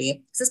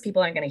community, cis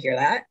people aren't going to hear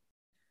that.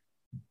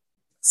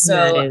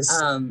 So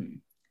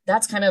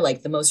that's kind of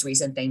like the most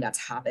recent thing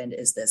that's happened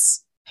is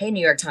this, hey,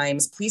 New York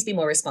Times, please be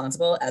more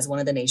responsible as one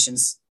of the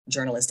nation's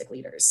journalistic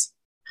leaders.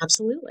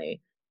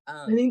 Absolutely.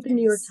 I think the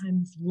New York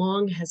Times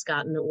long has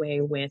gotten away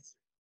with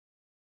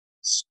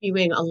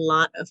spewing a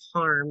lot of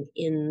harm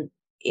in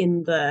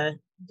the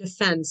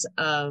defense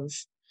of,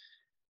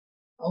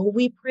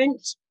 we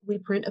print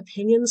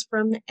opinions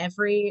from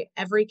every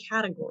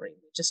category.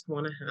 We just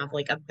want to have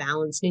like a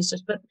balanced news,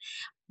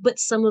 but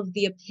some of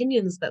the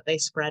opinions that they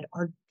spread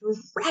are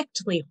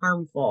directly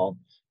harmful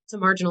to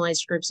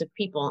marginalized groups of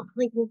people.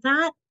 Like, well,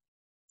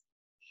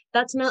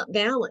 that's not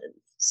balanced.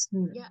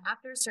 Yeah,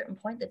 after a certain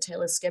point, the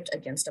tail is skipped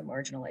against a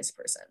marginalized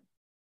person.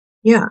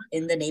 Yeah.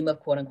 In the name of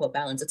quote unquote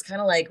balance. It's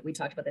kind of like we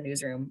talked about the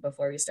newsroom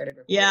before we started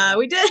recording. Yeah,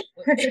 we did.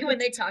 When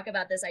they talk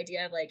about this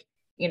idea of like,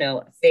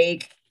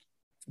 fake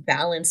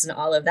balance and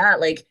all of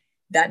that, like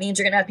that means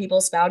you're going to have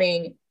people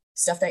spouting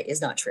stuff that is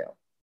not true.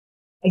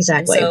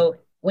 Exactly. And so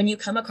when you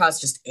come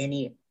across just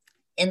if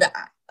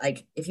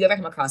you ever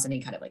come across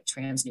any kind of like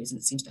trans news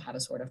and it seems to have a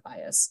sort of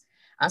bias,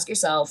 ask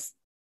yourself,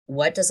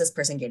 what does this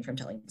person gain from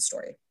telling the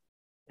story?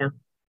 Yeah.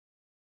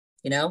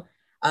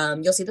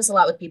 You'll see this a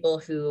lot with people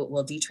who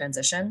will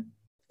detransition.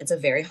 It's a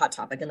very hot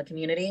topic in the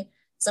community.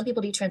 Some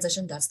people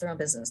detransition, that's their own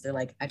business. They're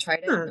like, I tried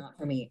it, not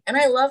for me. And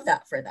I love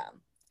that for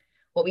them.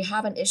 What we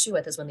have an issue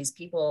with is when these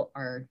people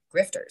are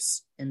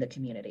grifters in the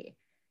community.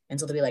 And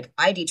so they'll be like,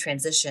 I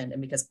detransitioned,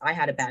 and because I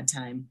had a bad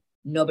time,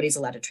 nobody's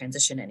allowed to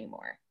transition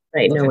anymore.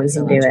 Right, no one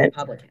can do it.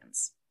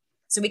 Republicans.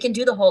 So we can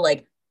do the whole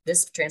like,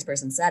 this trans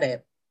person said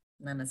it,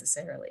 not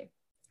necessarily.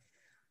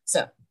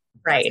 So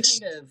right. That's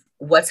kind of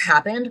what's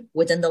happened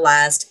within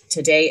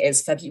today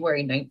is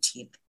February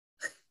 19th.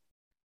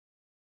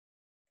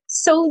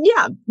 So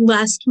yeah,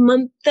 last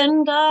month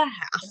and a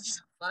half.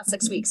 Last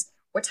 6 weeks.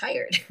 We're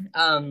tired.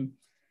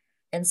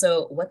 And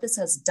so what this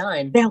has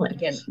done, Balance.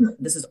 again,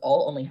 this has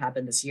all only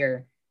happened this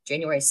year.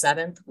 January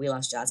 7th, we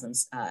lost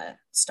Jasmine's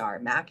star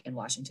Mac in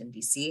Washington,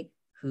 D.C.,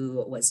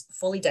 who was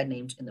fully dead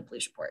named in the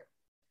police report.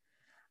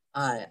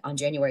 On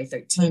January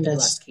 13th, we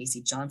lost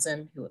Casey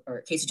Johnson,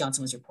 Casey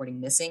Johnson was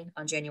reporting missing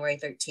on January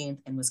 13th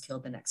and was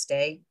killed the next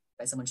day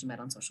by someone she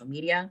met on social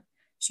media.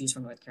 She was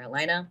from North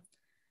Carolina.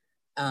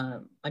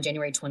 On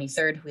January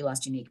 23rd, we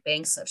lost Unique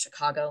Banks of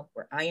Chicago,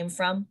 where I am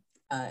from.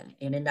 And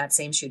in that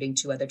same shooting,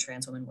 2 other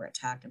trans women were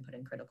attacked and put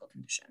in critical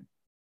condition.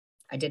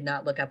 I did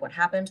not look up what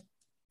happened.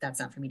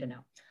 That's not for me to know.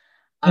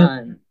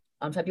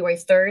 On February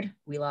 3rd,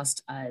 we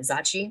lost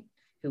Zachi,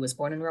 who was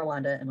born in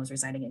Rwanda and was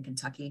residing in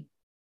Kentucky.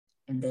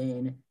 And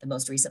then the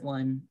most recent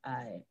one,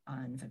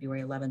 on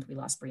February 11th, we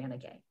lost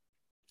Brianna Gay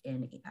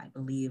in, I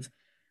believe,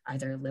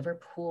 either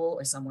Liverpool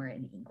or somewhere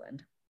in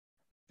England.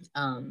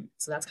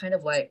 So that's kind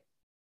of what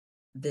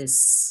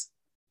this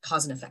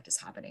cause and effect is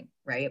happening,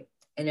 right?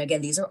 And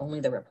again, these are only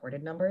the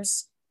reported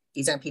numbers.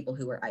 These aren't people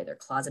who are either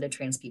closeted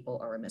trans people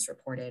or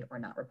misreported or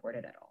not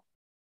reported at all.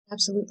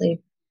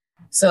 Absolutely.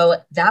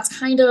 So that's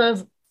kind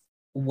of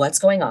what's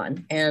going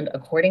on. And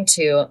according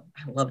to,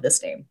 I love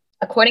this name,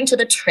 according to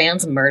the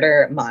Trans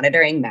Murder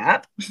Monitoring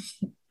Map.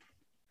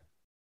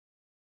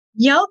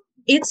 Yep.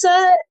 It's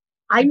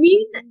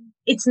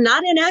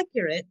not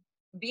inaccurate.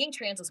 Being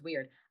trans is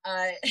weird.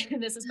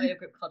 This is by a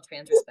group called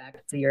Trans Respect.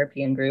 It's a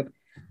European group.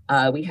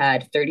 We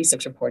had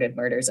 36 reported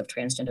murders of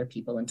transgender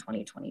people in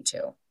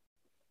 2022.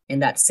 In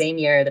that same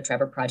year, the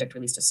Trevor Project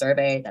released a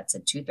survey that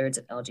said 2/3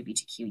 of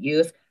LGBTQ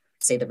youth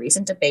say the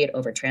recent debate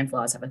over trans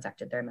laws have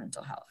affected their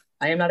mental health.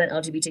 I am not an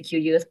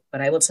LGBTQ youth, but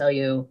I will tell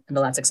you, in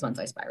the last 6 months,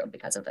 I spiraled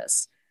because of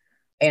this.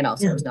 And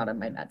also, I was not on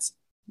my meds.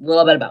 A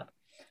little bit about.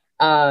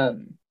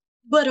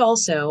 But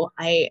also,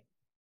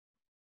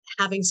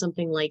 having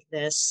something like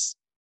this,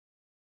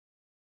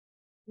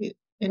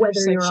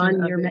 whether you're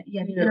on your the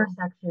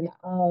intersection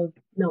of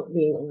not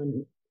being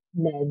on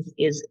meds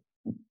is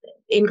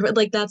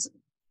like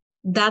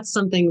that's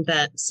something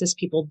that cis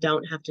people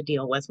don't have to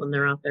deal with when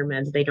they're off their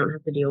meds. They don't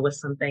have to deal with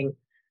something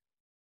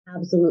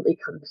absolutely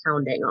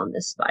compounding on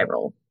this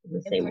spiral in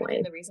the same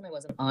way. The reason I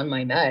wasn't on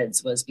my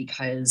meds was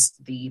because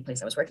the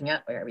place I was working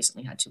at, where I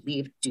recently had to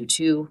leave due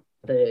to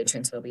the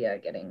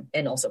transphobia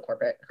and also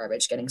corporate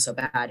garbage getting so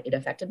bad, it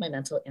affected my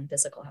mental and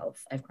physical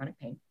health. I have chronic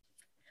pain.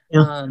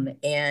 Yeah.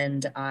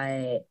 And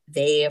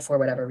they, for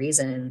whatever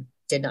reason,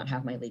 did not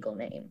have my legal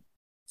name.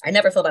 I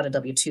never filled out a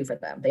W-2 for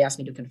them. They asked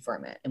me to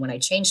confirm it. And when I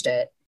changed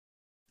it,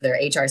 their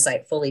HR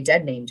site fully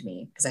dead named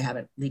me because I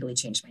haven't legally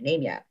changed my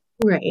name yet.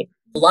 Right.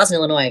 The laws in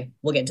Illinois,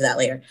 we'll get into that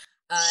later.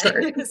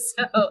 Sure.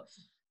 So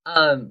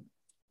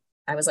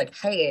I was like,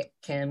 hey,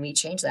 can we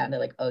change that? And they're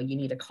like, oh, you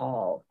need to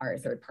call our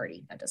third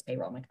party that does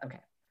payroll. I'm like,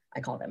 okay.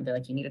 I call them. They're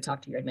like, you need to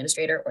talk to your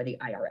administrator or the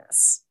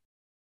IRS.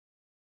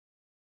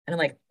 And I'm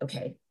like,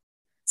 okay.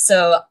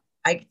 So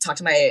I talked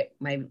to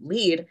my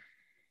lead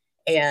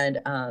and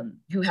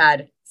who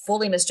had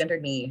fully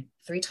misgendered me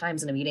 3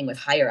 times in a meeting with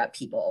higher up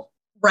people.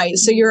 Right.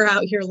 So you're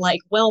out here like,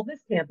 well, this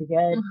can't be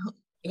good.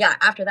 Yeah.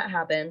 After that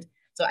happened.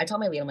 So I tell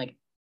my lead, I'm like,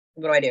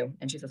 what do I do?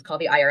 And she says, call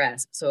the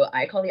IRS. So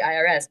I call the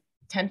IRS.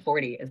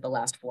 1040 is the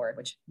last 4,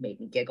 which made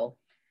me giggle.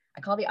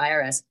 I call the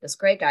IRS. This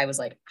great guy was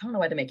like, I don't know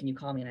why they're making you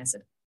call me. And I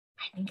said,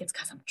 I think it's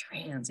because I'm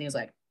trans. And he was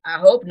like, I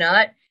hope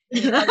not.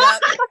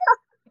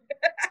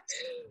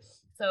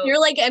 So you're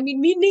like, I mean,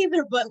 me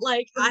neither, but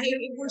like,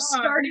 we're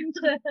starting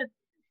to,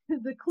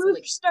 the clues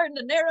are starting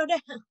to narrow down.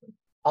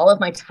 All of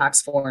my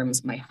tax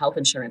forms, my health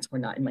insurance were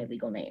not in my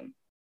legal name.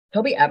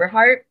 Toby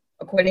Everhart,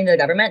 according to the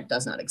government,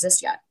 does not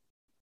exist yet.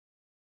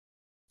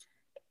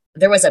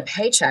 There was a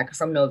paycheck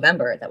from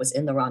November that was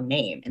in the wrong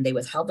name, and they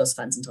withheld those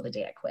funds until the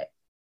day I quit.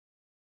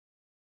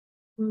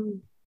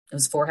 It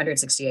was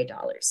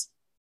 $468.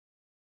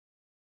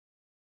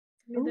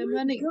 The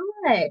money.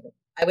 God.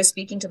 I was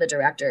speaking to the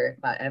director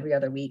about every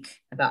other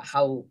week about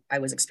how I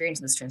was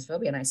experiencing this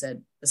transphobia, and I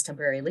said, this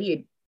temporary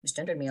lead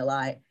misgendered me a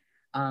lot.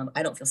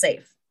 I don't feel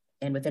safe.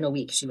 And within a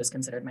week, she was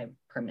considered my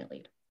permanent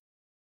lead.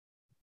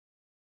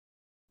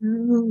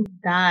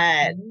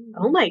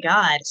 Oh my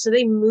God. So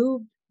they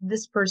moved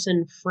this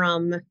person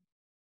from,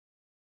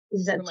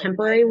 is that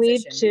temporary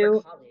lead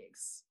to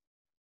colleagues.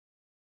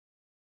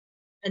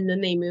 And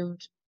then they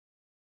moved.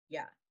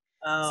 Yeah.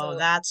 Oh, so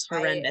that's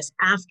horrendous.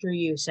 After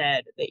you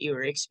said that you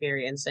were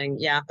experiencing,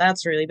 yeah,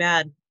 that's really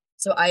bad.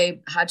 So I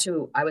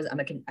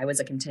was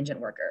a contingent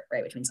worker,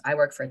 right? Which means I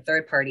work for a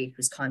third party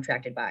who's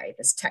contracted by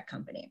this tech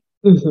company.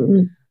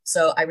 Mm-hmm.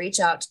 So I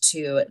reach out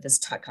to this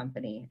tech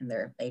company and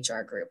their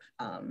HR group,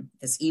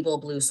 this evil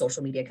blue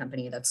social media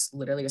company that's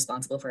literally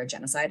responsible for a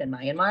genocide in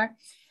Myanmar.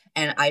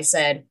 And I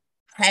said,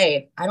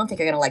 hey, I don't think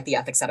you're going to like the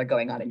ethics that are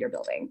going on in your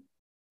building.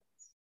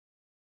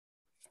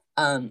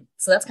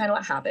 So that's kind of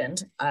what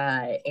happened.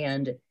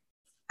 And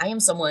I am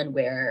someone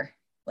where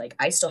like,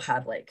 I still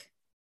have like,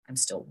 I'm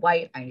still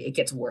white. It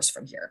gets worse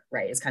from here,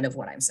 right? Is kind of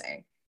what I'm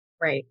saying.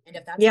 Right. And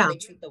if that's how they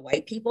treat the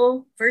white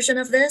people version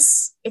of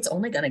this, it's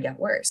only going to get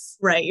worse.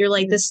 Right. You're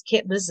like, this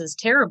is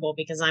terrible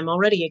because I'm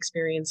already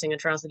experiencing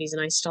atrocities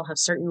and I still have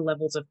certain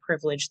levels of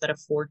privilege that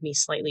afford me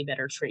slightly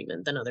better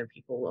treatment than other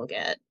people will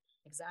get.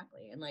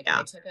 Exactly. And like,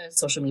 I took a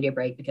social media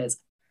break because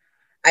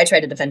I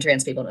tried to defend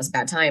trans people and it was a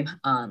bad time.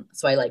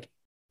 So I like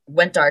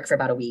went dark for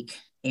about a week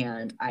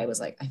and I was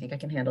like, I think I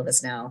can handle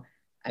this now.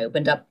 I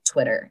opened up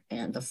Twitter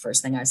and the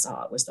first thing I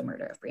saw was the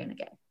murder of Brianna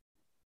Gay.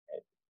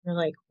 You're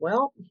like,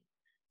 well,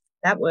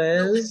 that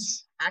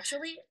was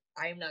actually,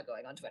 I'm not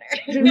going on Twitter.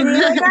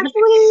 like, actually,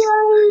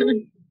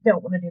 I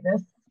don't want to do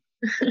this.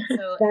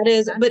 So That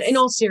is, but in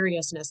all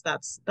seriousness,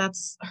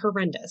 that's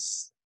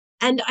horrendous.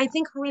 And I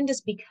think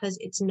horrendous because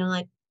it's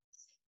not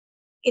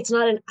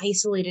an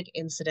isolated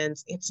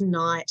incident. It's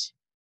not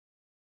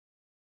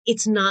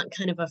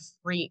kind of a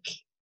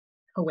freak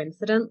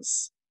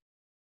coincidence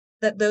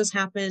that those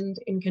happened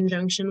in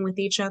conjunction with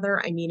each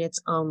other. I mean, it's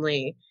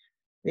only,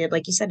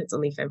 like you said, it's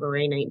only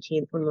February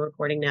 19th when we're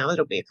recording now.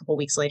 It'll be a couple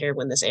weeks later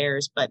when this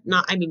airs, but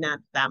not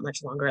that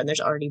much longer. And there's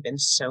already been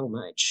so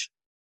much.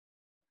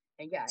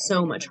 Yeah,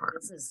 so much harm.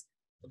 This is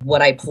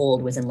what I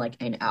pulled within like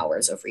an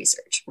hours of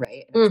research,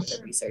 right?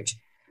 Research.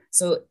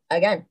 So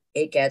again,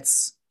 it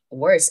gets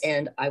worse.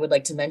 And I would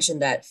like to mention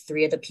that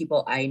 3 of the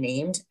people I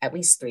named, at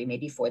least 3,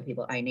 maybe 4 of the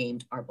people I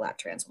named are Black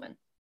trans women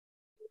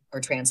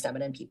or trans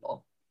feminine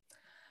people.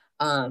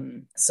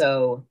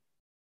 So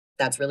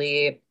that's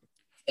really,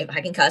 if I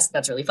can cuss,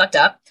 that's really fucked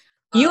up.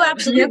 You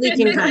absolutely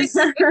can cuss.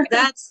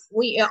 That's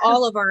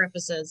all of our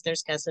episodes.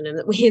 There's cussing in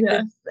it.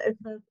 It's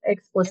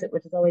explicit,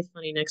 which is always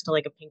funny next to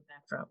like a pink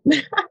backdrop.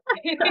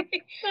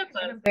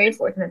 I'm very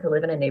fortunate to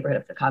live in a neighborhood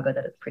of Chicago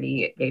that is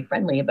pretty gay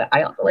friendly, but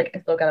I also I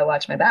still gotta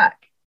watch my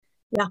back.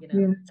 Yeah,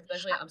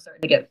 Especially I'm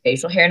starting to get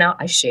facial hair now.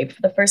 I shaved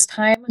for the first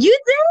time. You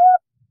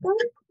did?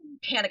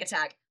 Panic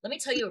attack. Let me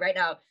tell you right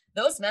now,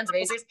 those men's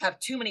razors have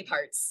too many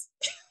parts.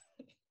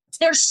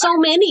 There's so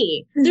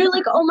many. They're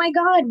like, oh my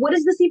God, what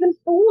is this even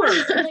for?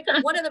 Like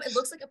one of them, it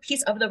looks like a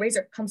piece of the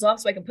razor comes off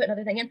so I can put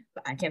another thing in,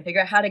 but I can't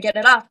figure out how to get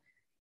it off.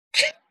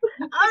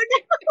 Oh no.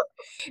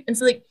 And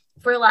so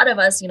for a lot of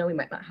us, we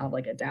might not have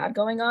like a dad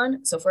going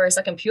on. So for our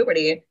second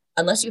puberty,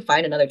 unless you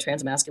find another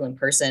trans masculine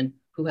person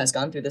who has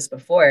gone through this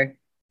before,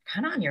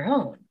 kind of on your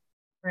own.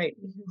 Right.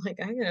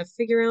 Like I gotta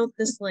figure out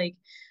this I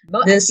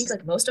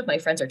think most of my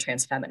friends are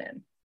trans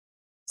feminine.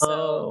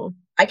 So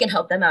I can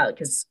help them out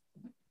because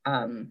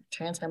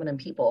trans feminine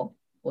people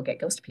will get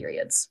ghost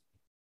periods.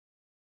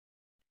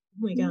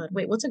 Oh my God.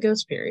 Wait, what's a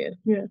ghost period?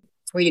 Yeah.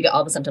 It's where you get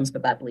all the symptoms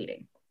but that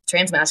bleeding.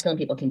 Trans masculine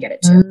people can get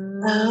it too.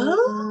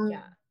 Oh.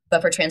 Yeah.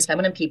 But for trans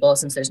feminine people,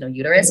 since there's no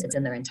uterus, it's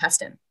in their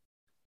intestine.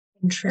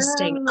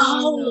 Interesting. There's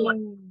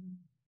someone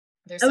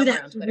that's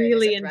on Twitter,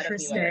 really there's a thread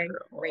interesting. Of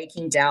me,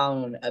 breaking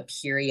down a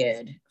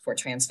period for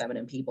trans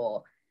feminine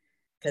people.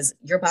 Because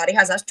your body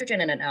has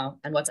estrogen in it now.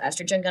 And what's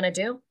estrogen gonna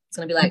do? It's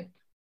gonna be like,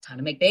 time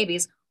to make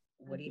babies.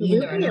 What do you mean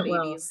there are no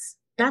babies?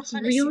 That's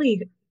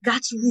really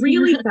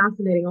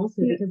fascinating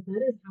also because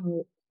that is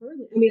how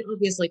Curly, I mean,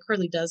 obviously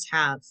Curly does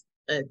have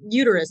a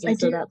uterus, and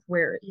so that's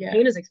where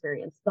Dana's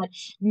experience, but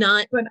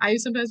I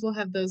sometimes will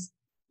have those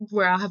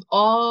where I'll have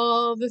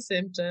all the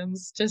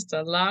symptoms, just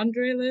a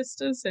laundry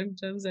list of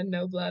symptoms and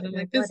no blood. I'm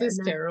like, this is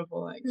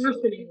terrible.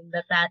 Fascinating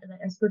that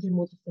estrogen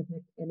will just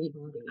affect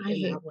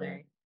anybody in that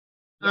way.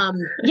 I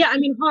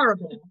mean,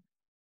 horrible.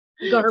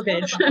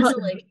 Garbage.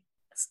 Also,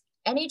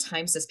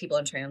 anytime cis people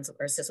and trans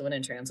or cis women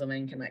and trans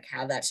women can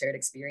have that shared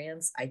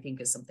experience, I think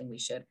is something we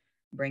should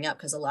bring up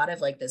because a lot of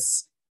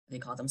this, they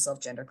call themselves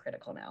gender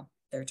critical now.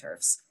 They're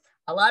TERFs.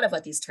 A lot of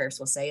what these TERFs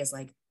will say is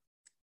I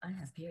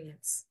have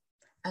periods.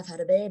 I've had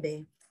a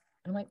baby.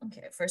 And I'm like,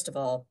 okay, first of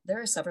all,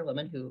 there are several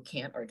women who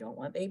can't or don't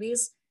want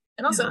babies.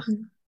 And also,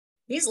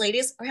 these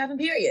ladies are having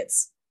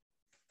periods.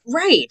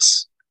 Right.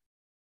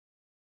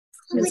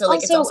 And so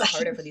it's also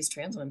harder for these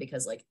trans women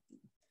because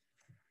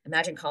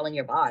imagine calling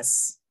your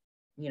boss,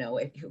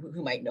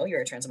 who might know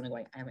you're a trans woman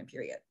going, I have a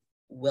period.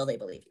 Will they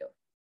believe you?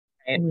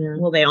 Right. Yeah.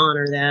 Will they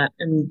honor that?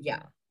 And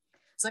yeah.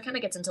 So that kind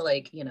of gets into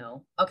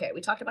okay,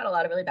 we talked about a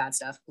lot of really bad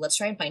stuff. Let's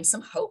try and find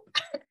some hope.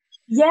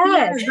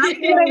 Yes, that's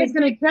what I was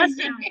going to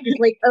just ask.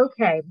 It's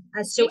okay,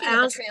 so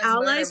as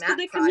allies to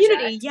the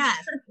community,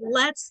 yes,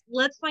 let's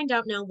find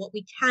out now what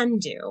we can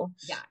do.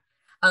 Yeah,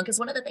 because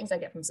one of the things I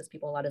get from cis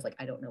people a lot is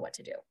I don't know what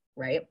to do,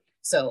 right?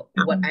 So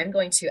what I'm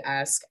going to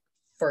ask,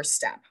 first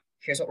step,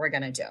 here's what we're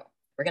going to do.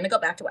 We're going to go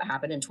back to what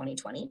happened in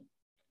 2020. And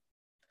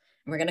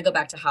we're going to go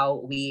back to how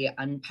we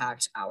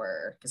unpacked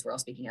because we're all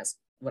speaking as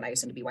what I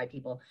assume to be white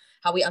people,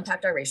 how we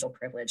unpacked our racial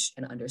privilege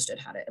and understood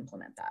how to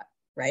implement that,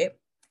 right?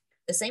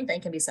 The same thing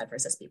can be said for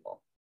cis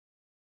people.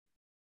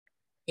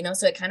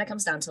 So it kind of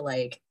comes down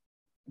to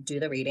do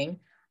the reading.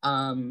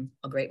 A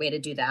great way to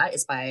do that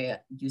is by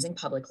using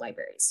public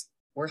libraries.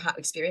 We're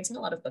experiencing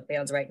a lot of book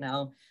bans right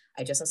now.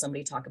 I just saw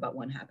somebody talk about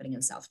one happening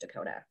in South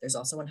Dakota. There's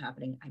also one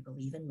happening, I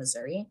believe, in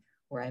Missouri,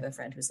 where I have a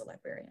friend who's a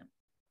librarian.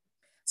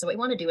 So what we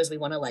want to do is we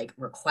want to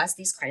request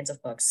these kinds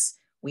of books.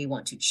 We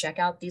want to check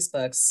out these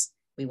books.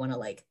 We want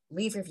to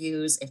leave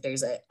reviews. If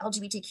there's a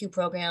LGBTQ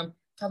program,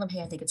 tell them,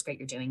 hey, I think it's great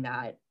you're doing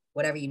that.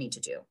 Whatever you need to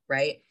do,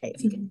 right?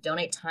 If you can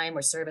donate time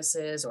or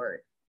services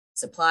or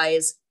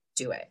supplies,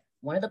 do it.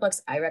 One of the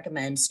books I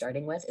recommend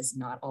starting with is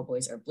Not All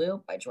Boys Are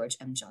Blue by George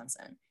M.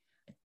 Johnson.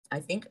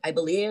 I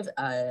believe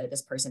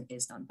this person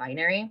is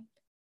non-binary.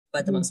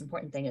 But the most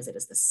important thing is it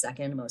is the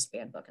second most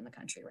banned book in the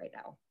country right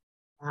now.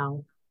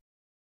 Wow.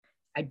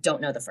 I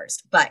don't know the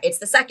first, but it's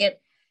the second.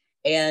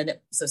 And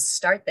so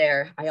start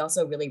there. I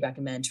also really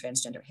recommend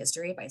Transgender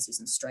History by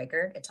Susan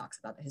Stryker. It talks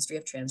about the history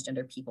of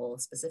transgender people,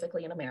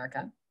 specifically in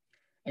America.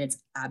 And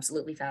it's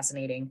absolutely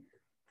fascinating.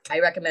 I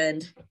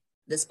recommend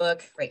this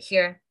book right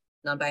here,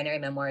 Non-Binary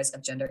Memoirs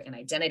of Gender and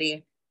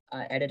Identity,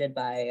 edited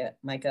by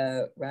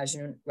Micah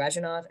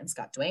Rajunov and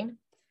Scott Duane.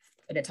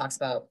 And it talks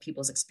about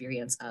people's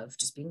experience of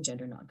just being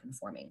gender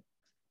nonconforming.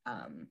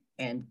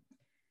 And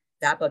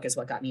that book is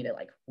what got me to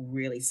like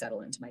really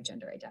settle into my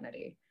gender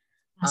identity.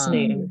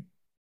 Fascinating.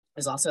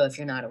 There's also, if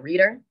you're not a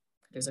reader,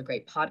 there's a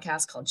great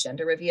podcast called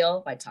Gender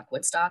Reveal by Tuck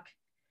Woodstock.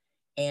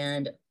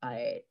 And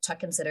Tuck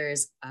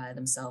considers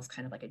themselves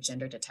kind of like a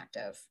gender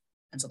detective.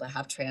 And so they'll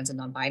have trans and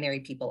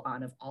non-binary people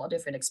on of all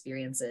different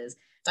experiences.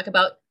 Talk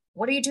about,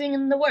 what are you doing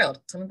in the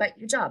world? Tell me about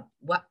your job.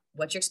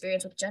 What's your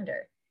experience with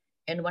gender?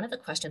 And one of the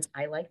questions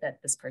I like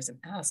that this person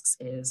asks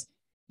is,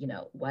 you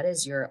know, what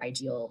is your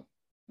ideal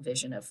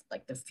vision of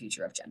like the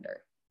future of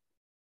gender?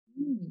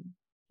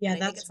 Yeah, and I think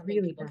that's it's something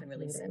really people can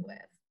really sit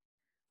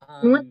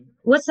with.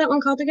 What's that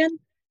one called again?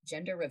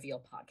 Gender Reveal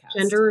Podcast.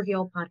 Gender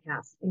Reveal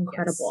Podcast.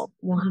 Incredible.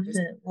 Yes.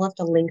 We'll have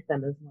to link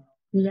them as well.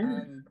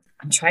 Yeah.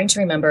 I'm trying to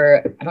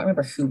remember. I don't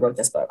remember who wrote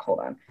this book. Hold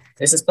on.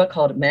 There's this book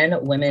called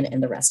Men, Women,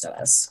 and the Rest of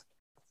Us.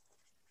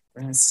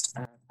 I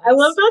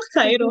love that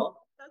title.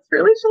 That's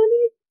really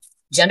funny.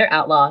 Gender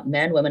Outlaw,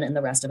 Men, Women, and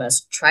the Rest of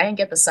Us. Try and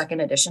get the second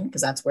edition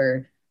because that's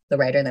where the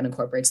writer then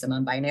incorporates the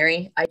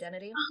non-binary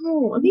identity.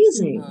 Oh,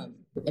 amazing.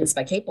 And it's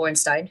by Kate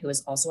Bornstein, who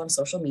is also on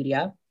social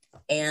media.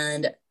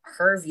 And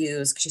her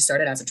views, she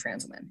started as a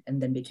trans woman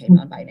and then became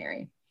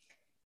non-binary.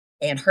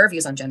 And her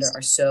views on gender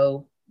are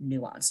so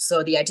nuanced.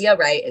 So the idea,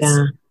 right,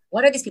 is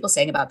what are these people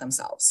saying about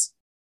themselves?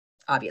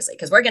 Obviously,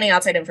 because we're getting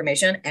outside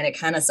information and it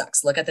kind of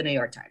sucks. Look at the New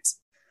York Times.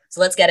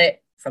 So let's get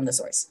it from the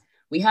source.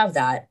 We have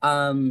that.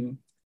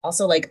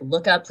 Also, like,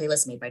 look up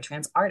playlists made by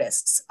trans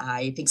artists.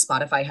 I think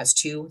Spotify has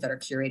 2 that are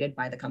curated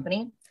by the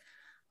company.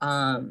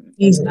 And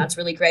so that's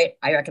really great.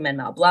 I recommend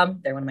Mal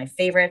Blum. They're one of my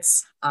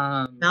favorites.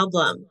 Mal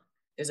Blum.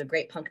 There's a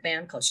great punk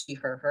band called She,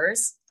 Her,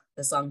 Hers.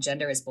 The song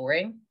Gender is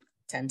Boring,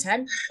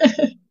 1010.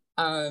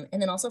 And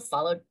then also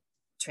follow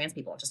trans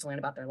people just to learn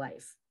about their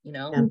life. You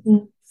know,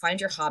 find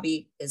your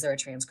hobby. Is there a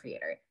trans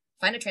creator?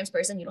 Find a trans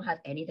person you don't have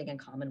anything in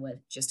common with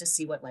just to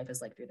see what life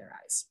is like through their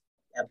eyes.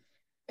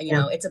 And, you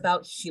know, it's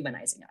about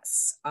humanizing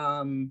us.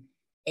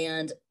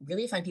 And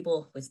really find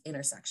people with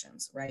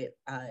intersections, right?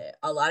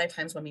 A lot of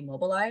times when we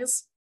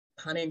mobilize,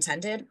 pun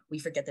intended, we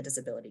forget the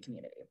disability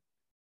community.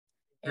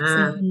 And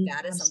so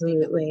that is something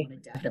that we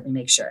want to definitely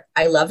make sure.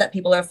 I love that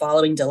people are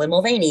following Dylan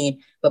Mulvaney,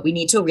 but we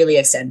need to really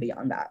extend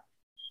beyond that.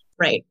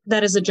 Right.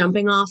 That is a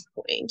jumping off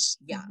point.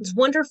 Yeah. It's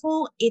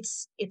wonderful.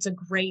 It's a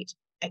great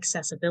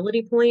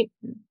accessibility point.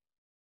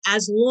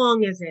 As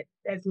long as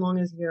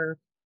your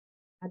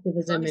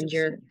activism and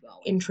your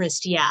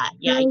interest, keep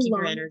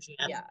your energy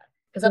up. Yeah.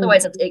 Because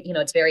otherwise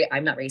it's very,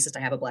 I'm not racist, I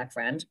have a Black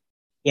friend.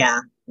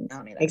 Yeah.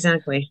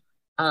 Exactly.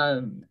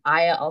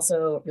 I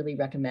also really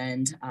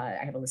recommend, I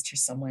have a list here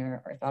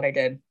somewhere, or I thought I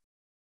did.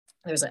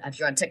 If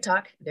you're on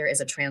TikTok, there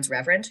is a trans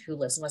reverend who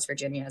lives in West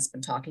Virginia, has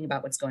been talking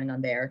about what's going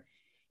on there.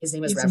 His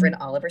name is Reverend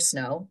Oliver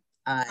Snow.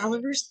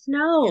 Oliver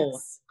Snow.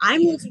 Yes,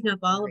 I'm looking up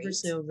Oliver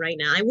Snow right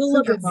now. I will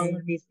look up all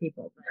of these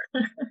people.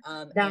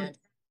 And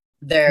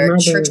their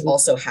church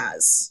also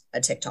has a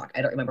TikTok.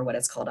 I don't remember what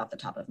it's called off the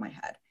top of my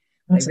head.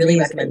 I really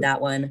recommend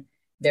that one.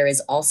 There is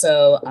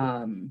also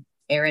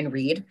Erin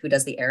Reed, who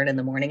does the Erin in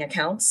the Morning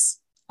accounts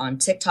on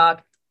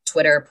TikTok,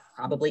 Twitter,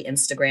 probably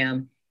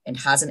Instagram, and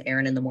has an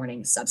Erin in the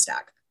Morning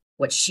Substack.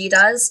 What she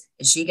does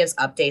is she gives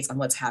updates on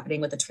what's happening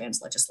with the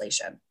trans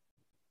legislation.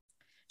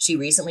 She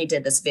recently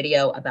did this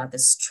video about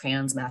this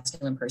trans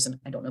masculine person,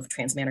 I don't know if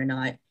trans man or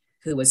not,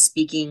 who was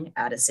speaking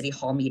at a city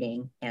hall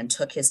meeting and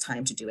took his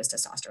time to do his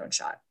testosterone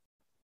shot.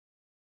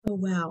 Oh,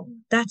 wow.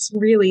 That's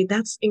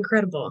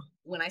incredible.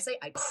 When I say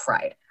I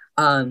cried,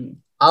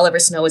 Oliver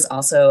Snow has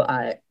also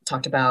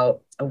talked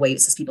about a way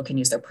cis people can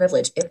use their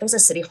privilege. If there's a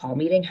city hall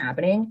meeting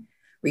happening,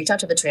 reach out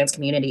to the trans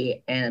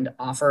community and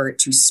offer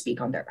to speak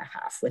on their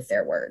behalf with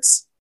their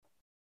words.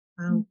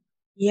 Wow.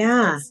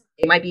 Yeah.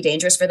 It might be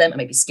dangerous for them. It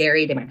might be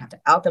scary. They might have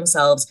to out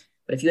themselves.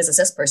 But if you as a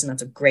cis person,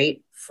 that's a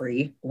great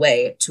free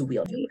way to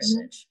wield your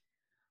privilege.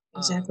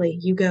 Exactly.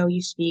 You go,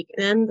 you speak.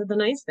 And the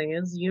nice thing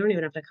is you don't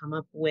even have to come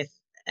up with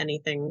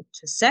anything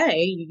to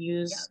say. You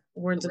use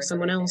words of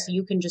someone else.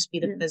 You can just be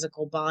the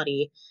physical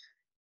body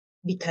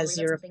because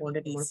you're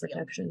afforded more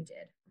protection.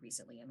 Did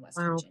recently in West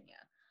Virginia.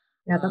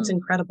 Yeah, that's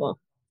incredible.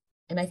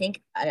 And I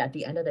think at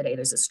the end of the day,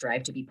 there's a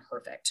strive to be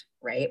perfect,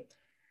 right?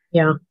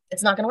 Yeah.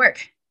 It's not going to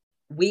work.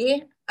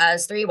 We,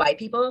 as 3 white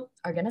people,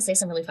 are going to say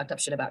some really fucked up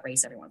shit about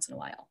race every once in a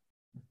while.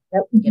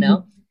 Yep. You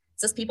know?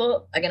 Cis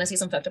people are going to say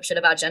some fucked up shit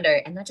about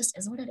gender, and that just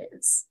is what it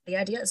is. The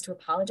idea is to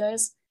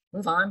apologize,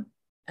 move on,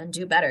 and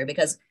do better.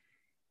 Because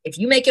if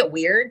you make it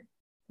weird,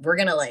 we're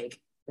going to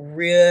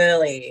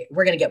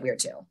we're going to get weird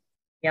too.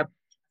 Yep.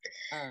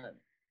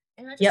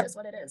 And that just is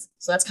what it is.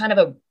 So that's kind of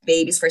a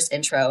baby's first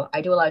intro.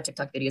 I do a lot of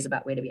TikTok videos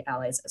about way to be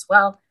allies as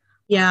well.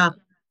 Yeah.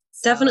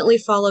 So, Definitely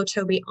follow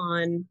Toby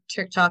on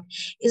TikTok.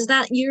 Is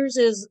that yours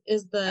is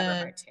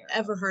the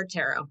Everhard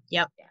Tarot?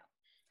 Yep. Yeah.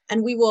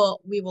 And we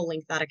will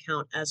link that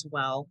account as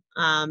well.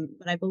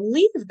 But I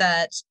believe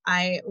that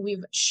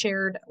we've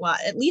shared, well,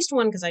 at least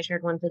one, because I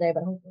shared one today,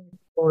 but hopefully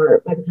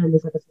by the time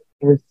this episode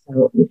airs,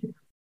 so you should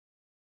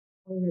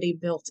have already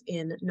built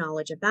in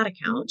knowledge of that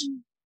account.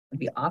 Would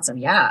be awesome.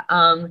 Yeah.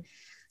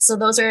 So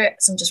those are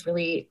some just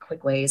really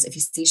quick ways. If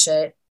you see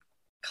shit,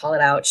 call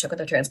it out, check with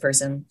a trans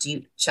person.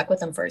 Check with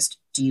them first?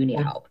 Do you need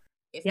help?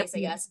 If they say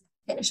yes,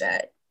 finish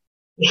it.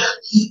 Yeah.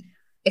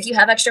 If you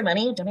have extra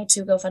money, donate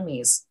to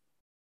GoFundMe's.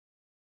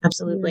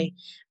 Absolutely.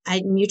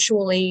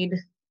 Mutual aid,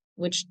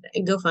 which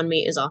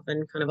GoFundMe is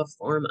often kind of a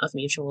form of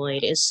mutual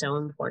aid, is so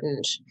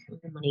important.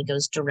 The money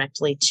goes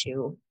directly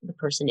to the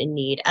person in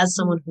need. As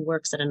someone who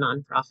works at a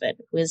nonprofit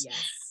who is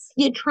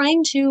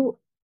trying to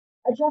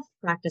adjust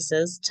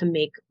practices to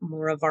make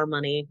more of our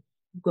money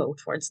go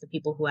towards the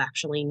people who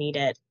actually need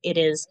it, it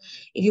is,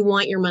 if you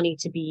want your money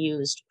to be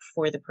used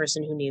for the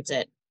person who needs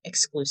it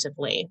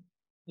exclusively,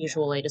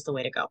 mutual aid is the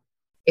way to go.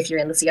 If you're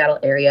in the Seattle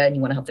area and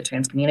you want to help the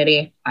trans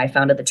community, I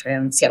founded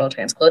the Seattle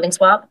Trans Clothing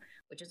Swap,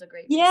 which is a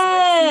great resource.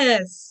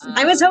 Yes!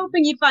 I was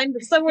hoping you'd find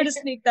somewhere to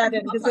sneak that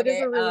in, because it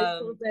is a really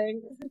cool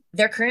thing.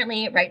 They're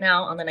currently, right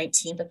now, on the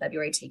 19th of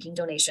February, taking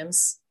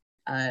donations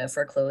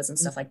for clothes and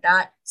stuff like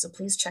that. So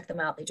please check them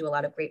out. They do a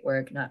lot of great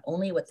work, not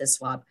only with this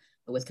swap,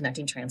 but with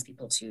connecting trans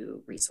people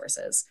to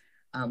resources.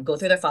 Go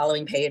through their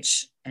following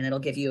page, and it'll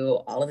give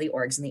you all of the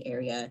orgs in the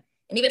area.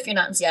 And even if you're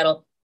not in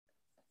Seattle,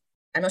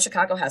 I know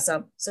Chicago has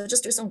some, so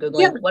just do some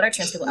Googling. Yeah. What are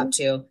trans people up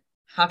to?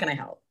 How can I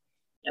help?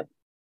 Yep.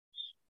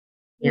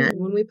 Yeah, and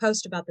when we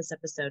post about this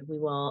episode, we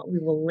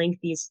will link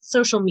these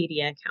social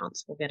media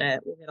accounts. We'll get a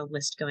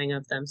list going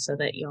of them so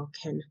that y'all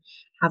can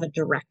have a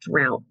direct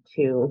route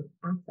to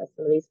access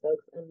some of these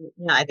folks. And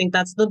yeah, I think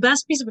that's the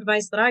best piece of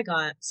advice that I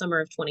got summer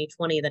of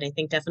 2020 that I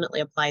think definitely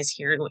applies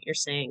here. And what you're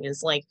saying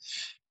is, like,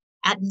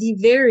 at the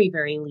very,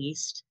 very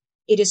least,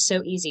 it is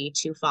so easy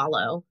to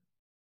follow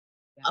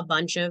a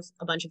bunch of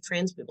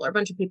trans people or a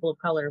bunch of people of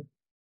color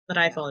that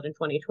I followed in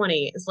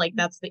 2020. Is like,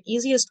 that's the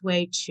easiest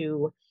way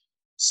to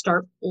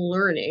start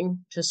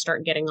learning, to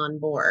start getting on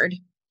board.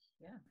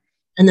 Yeah.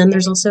 And then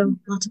there's also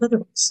lots of other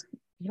ways.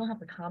 You don't have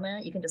to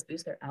comment. You can just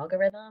boost their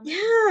algorithm.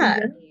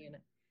 Yeah. I mean,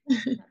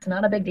 it's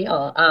not a big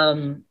deal.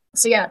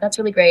 So yeah, that's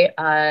really great.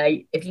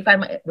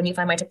 When you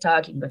find my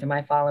TikTok, you can go through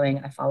my following.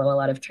 I follow a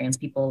lot of trans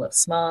people of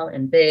small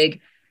and big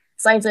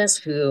sizes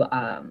who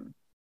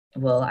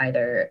will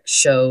either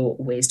show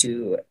ways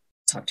to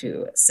talk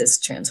to cis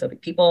transphobic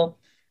people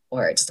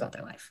or just about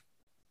their life.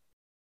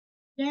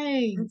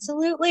 Yay.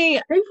 Absolutely.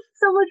 Thank you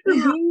so much for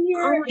being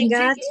here. Oh my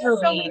God,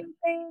 Toby.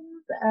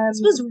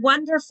 This was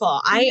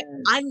wonderful. I've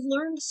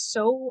learned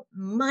so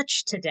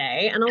much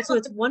today, and also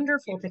it's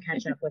wonderful to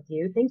catch up with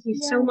you. Thank you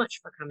so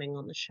much for coming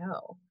on the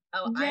show.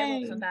 Oh, yay. I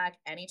will come back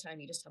anytime.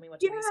 You just tell me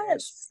what to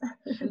research.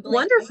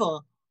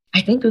 Wonderful.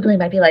 I think Googling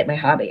might be like my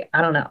hobby.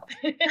 I don't know.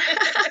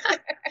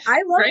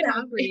 I love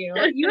that for you.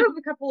 You have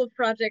a couple of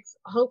projects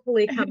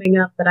hopefully coming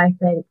up that I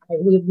think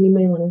we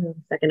may want to have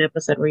a second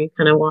episode where you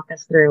kind of walk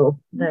us through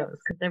those,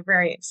 because they're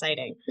very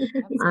exciting.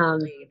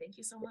 Absolutely. Thank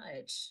you so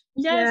much.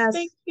 Yes,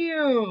 thank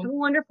you. Have a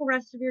wonderful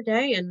rest of your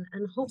day, and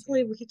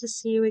hopefully we get to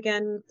see you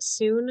again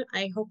soon.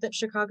 I hope that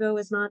Chicago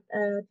is not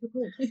too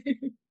cold.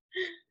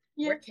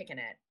 We're kicking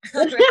it.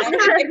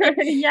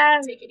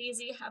 Yes. Take it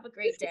easy. Have a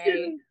great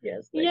day.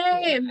 Yes.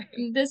 Yay. And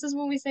this is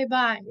when we say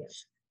bye.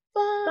 Yes.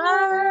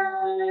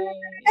 Bye.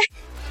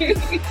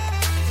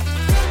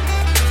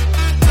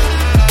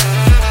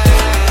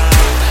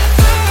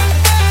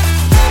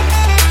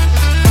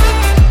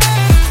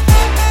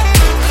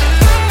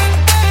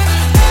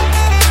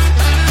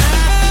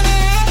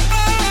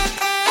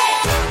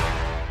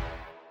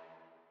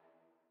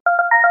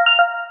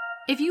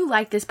 If you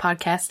like this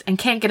podcast and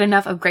can't get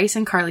enough of Grace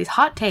and Carly's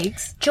hot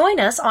takes, join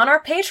us on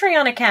our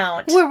Patreon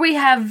account, where we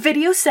have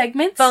video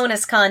segments,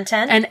 bonus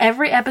content, and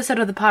every episode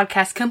of the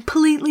podcast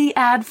completely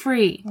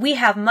ad-free. We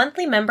have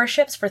monthly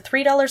memberships for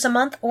 $3 a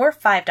month or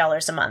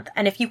 $5 a month.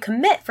 And if you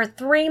commit for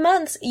 3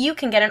 months, you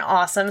can get an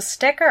awesome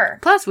sticker.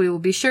 Plus, we will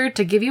be sure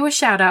to give you a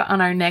shout out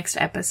on our next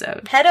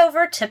episode. Head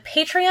over to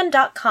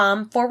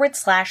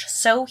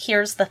patreon.com/so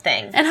here's the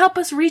thing. And help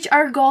us reach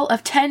our goal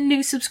of 10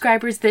 new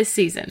subscribers this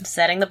season.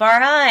 Setting the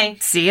bar high.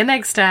 See you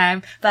next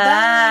time.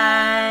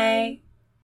 Bye.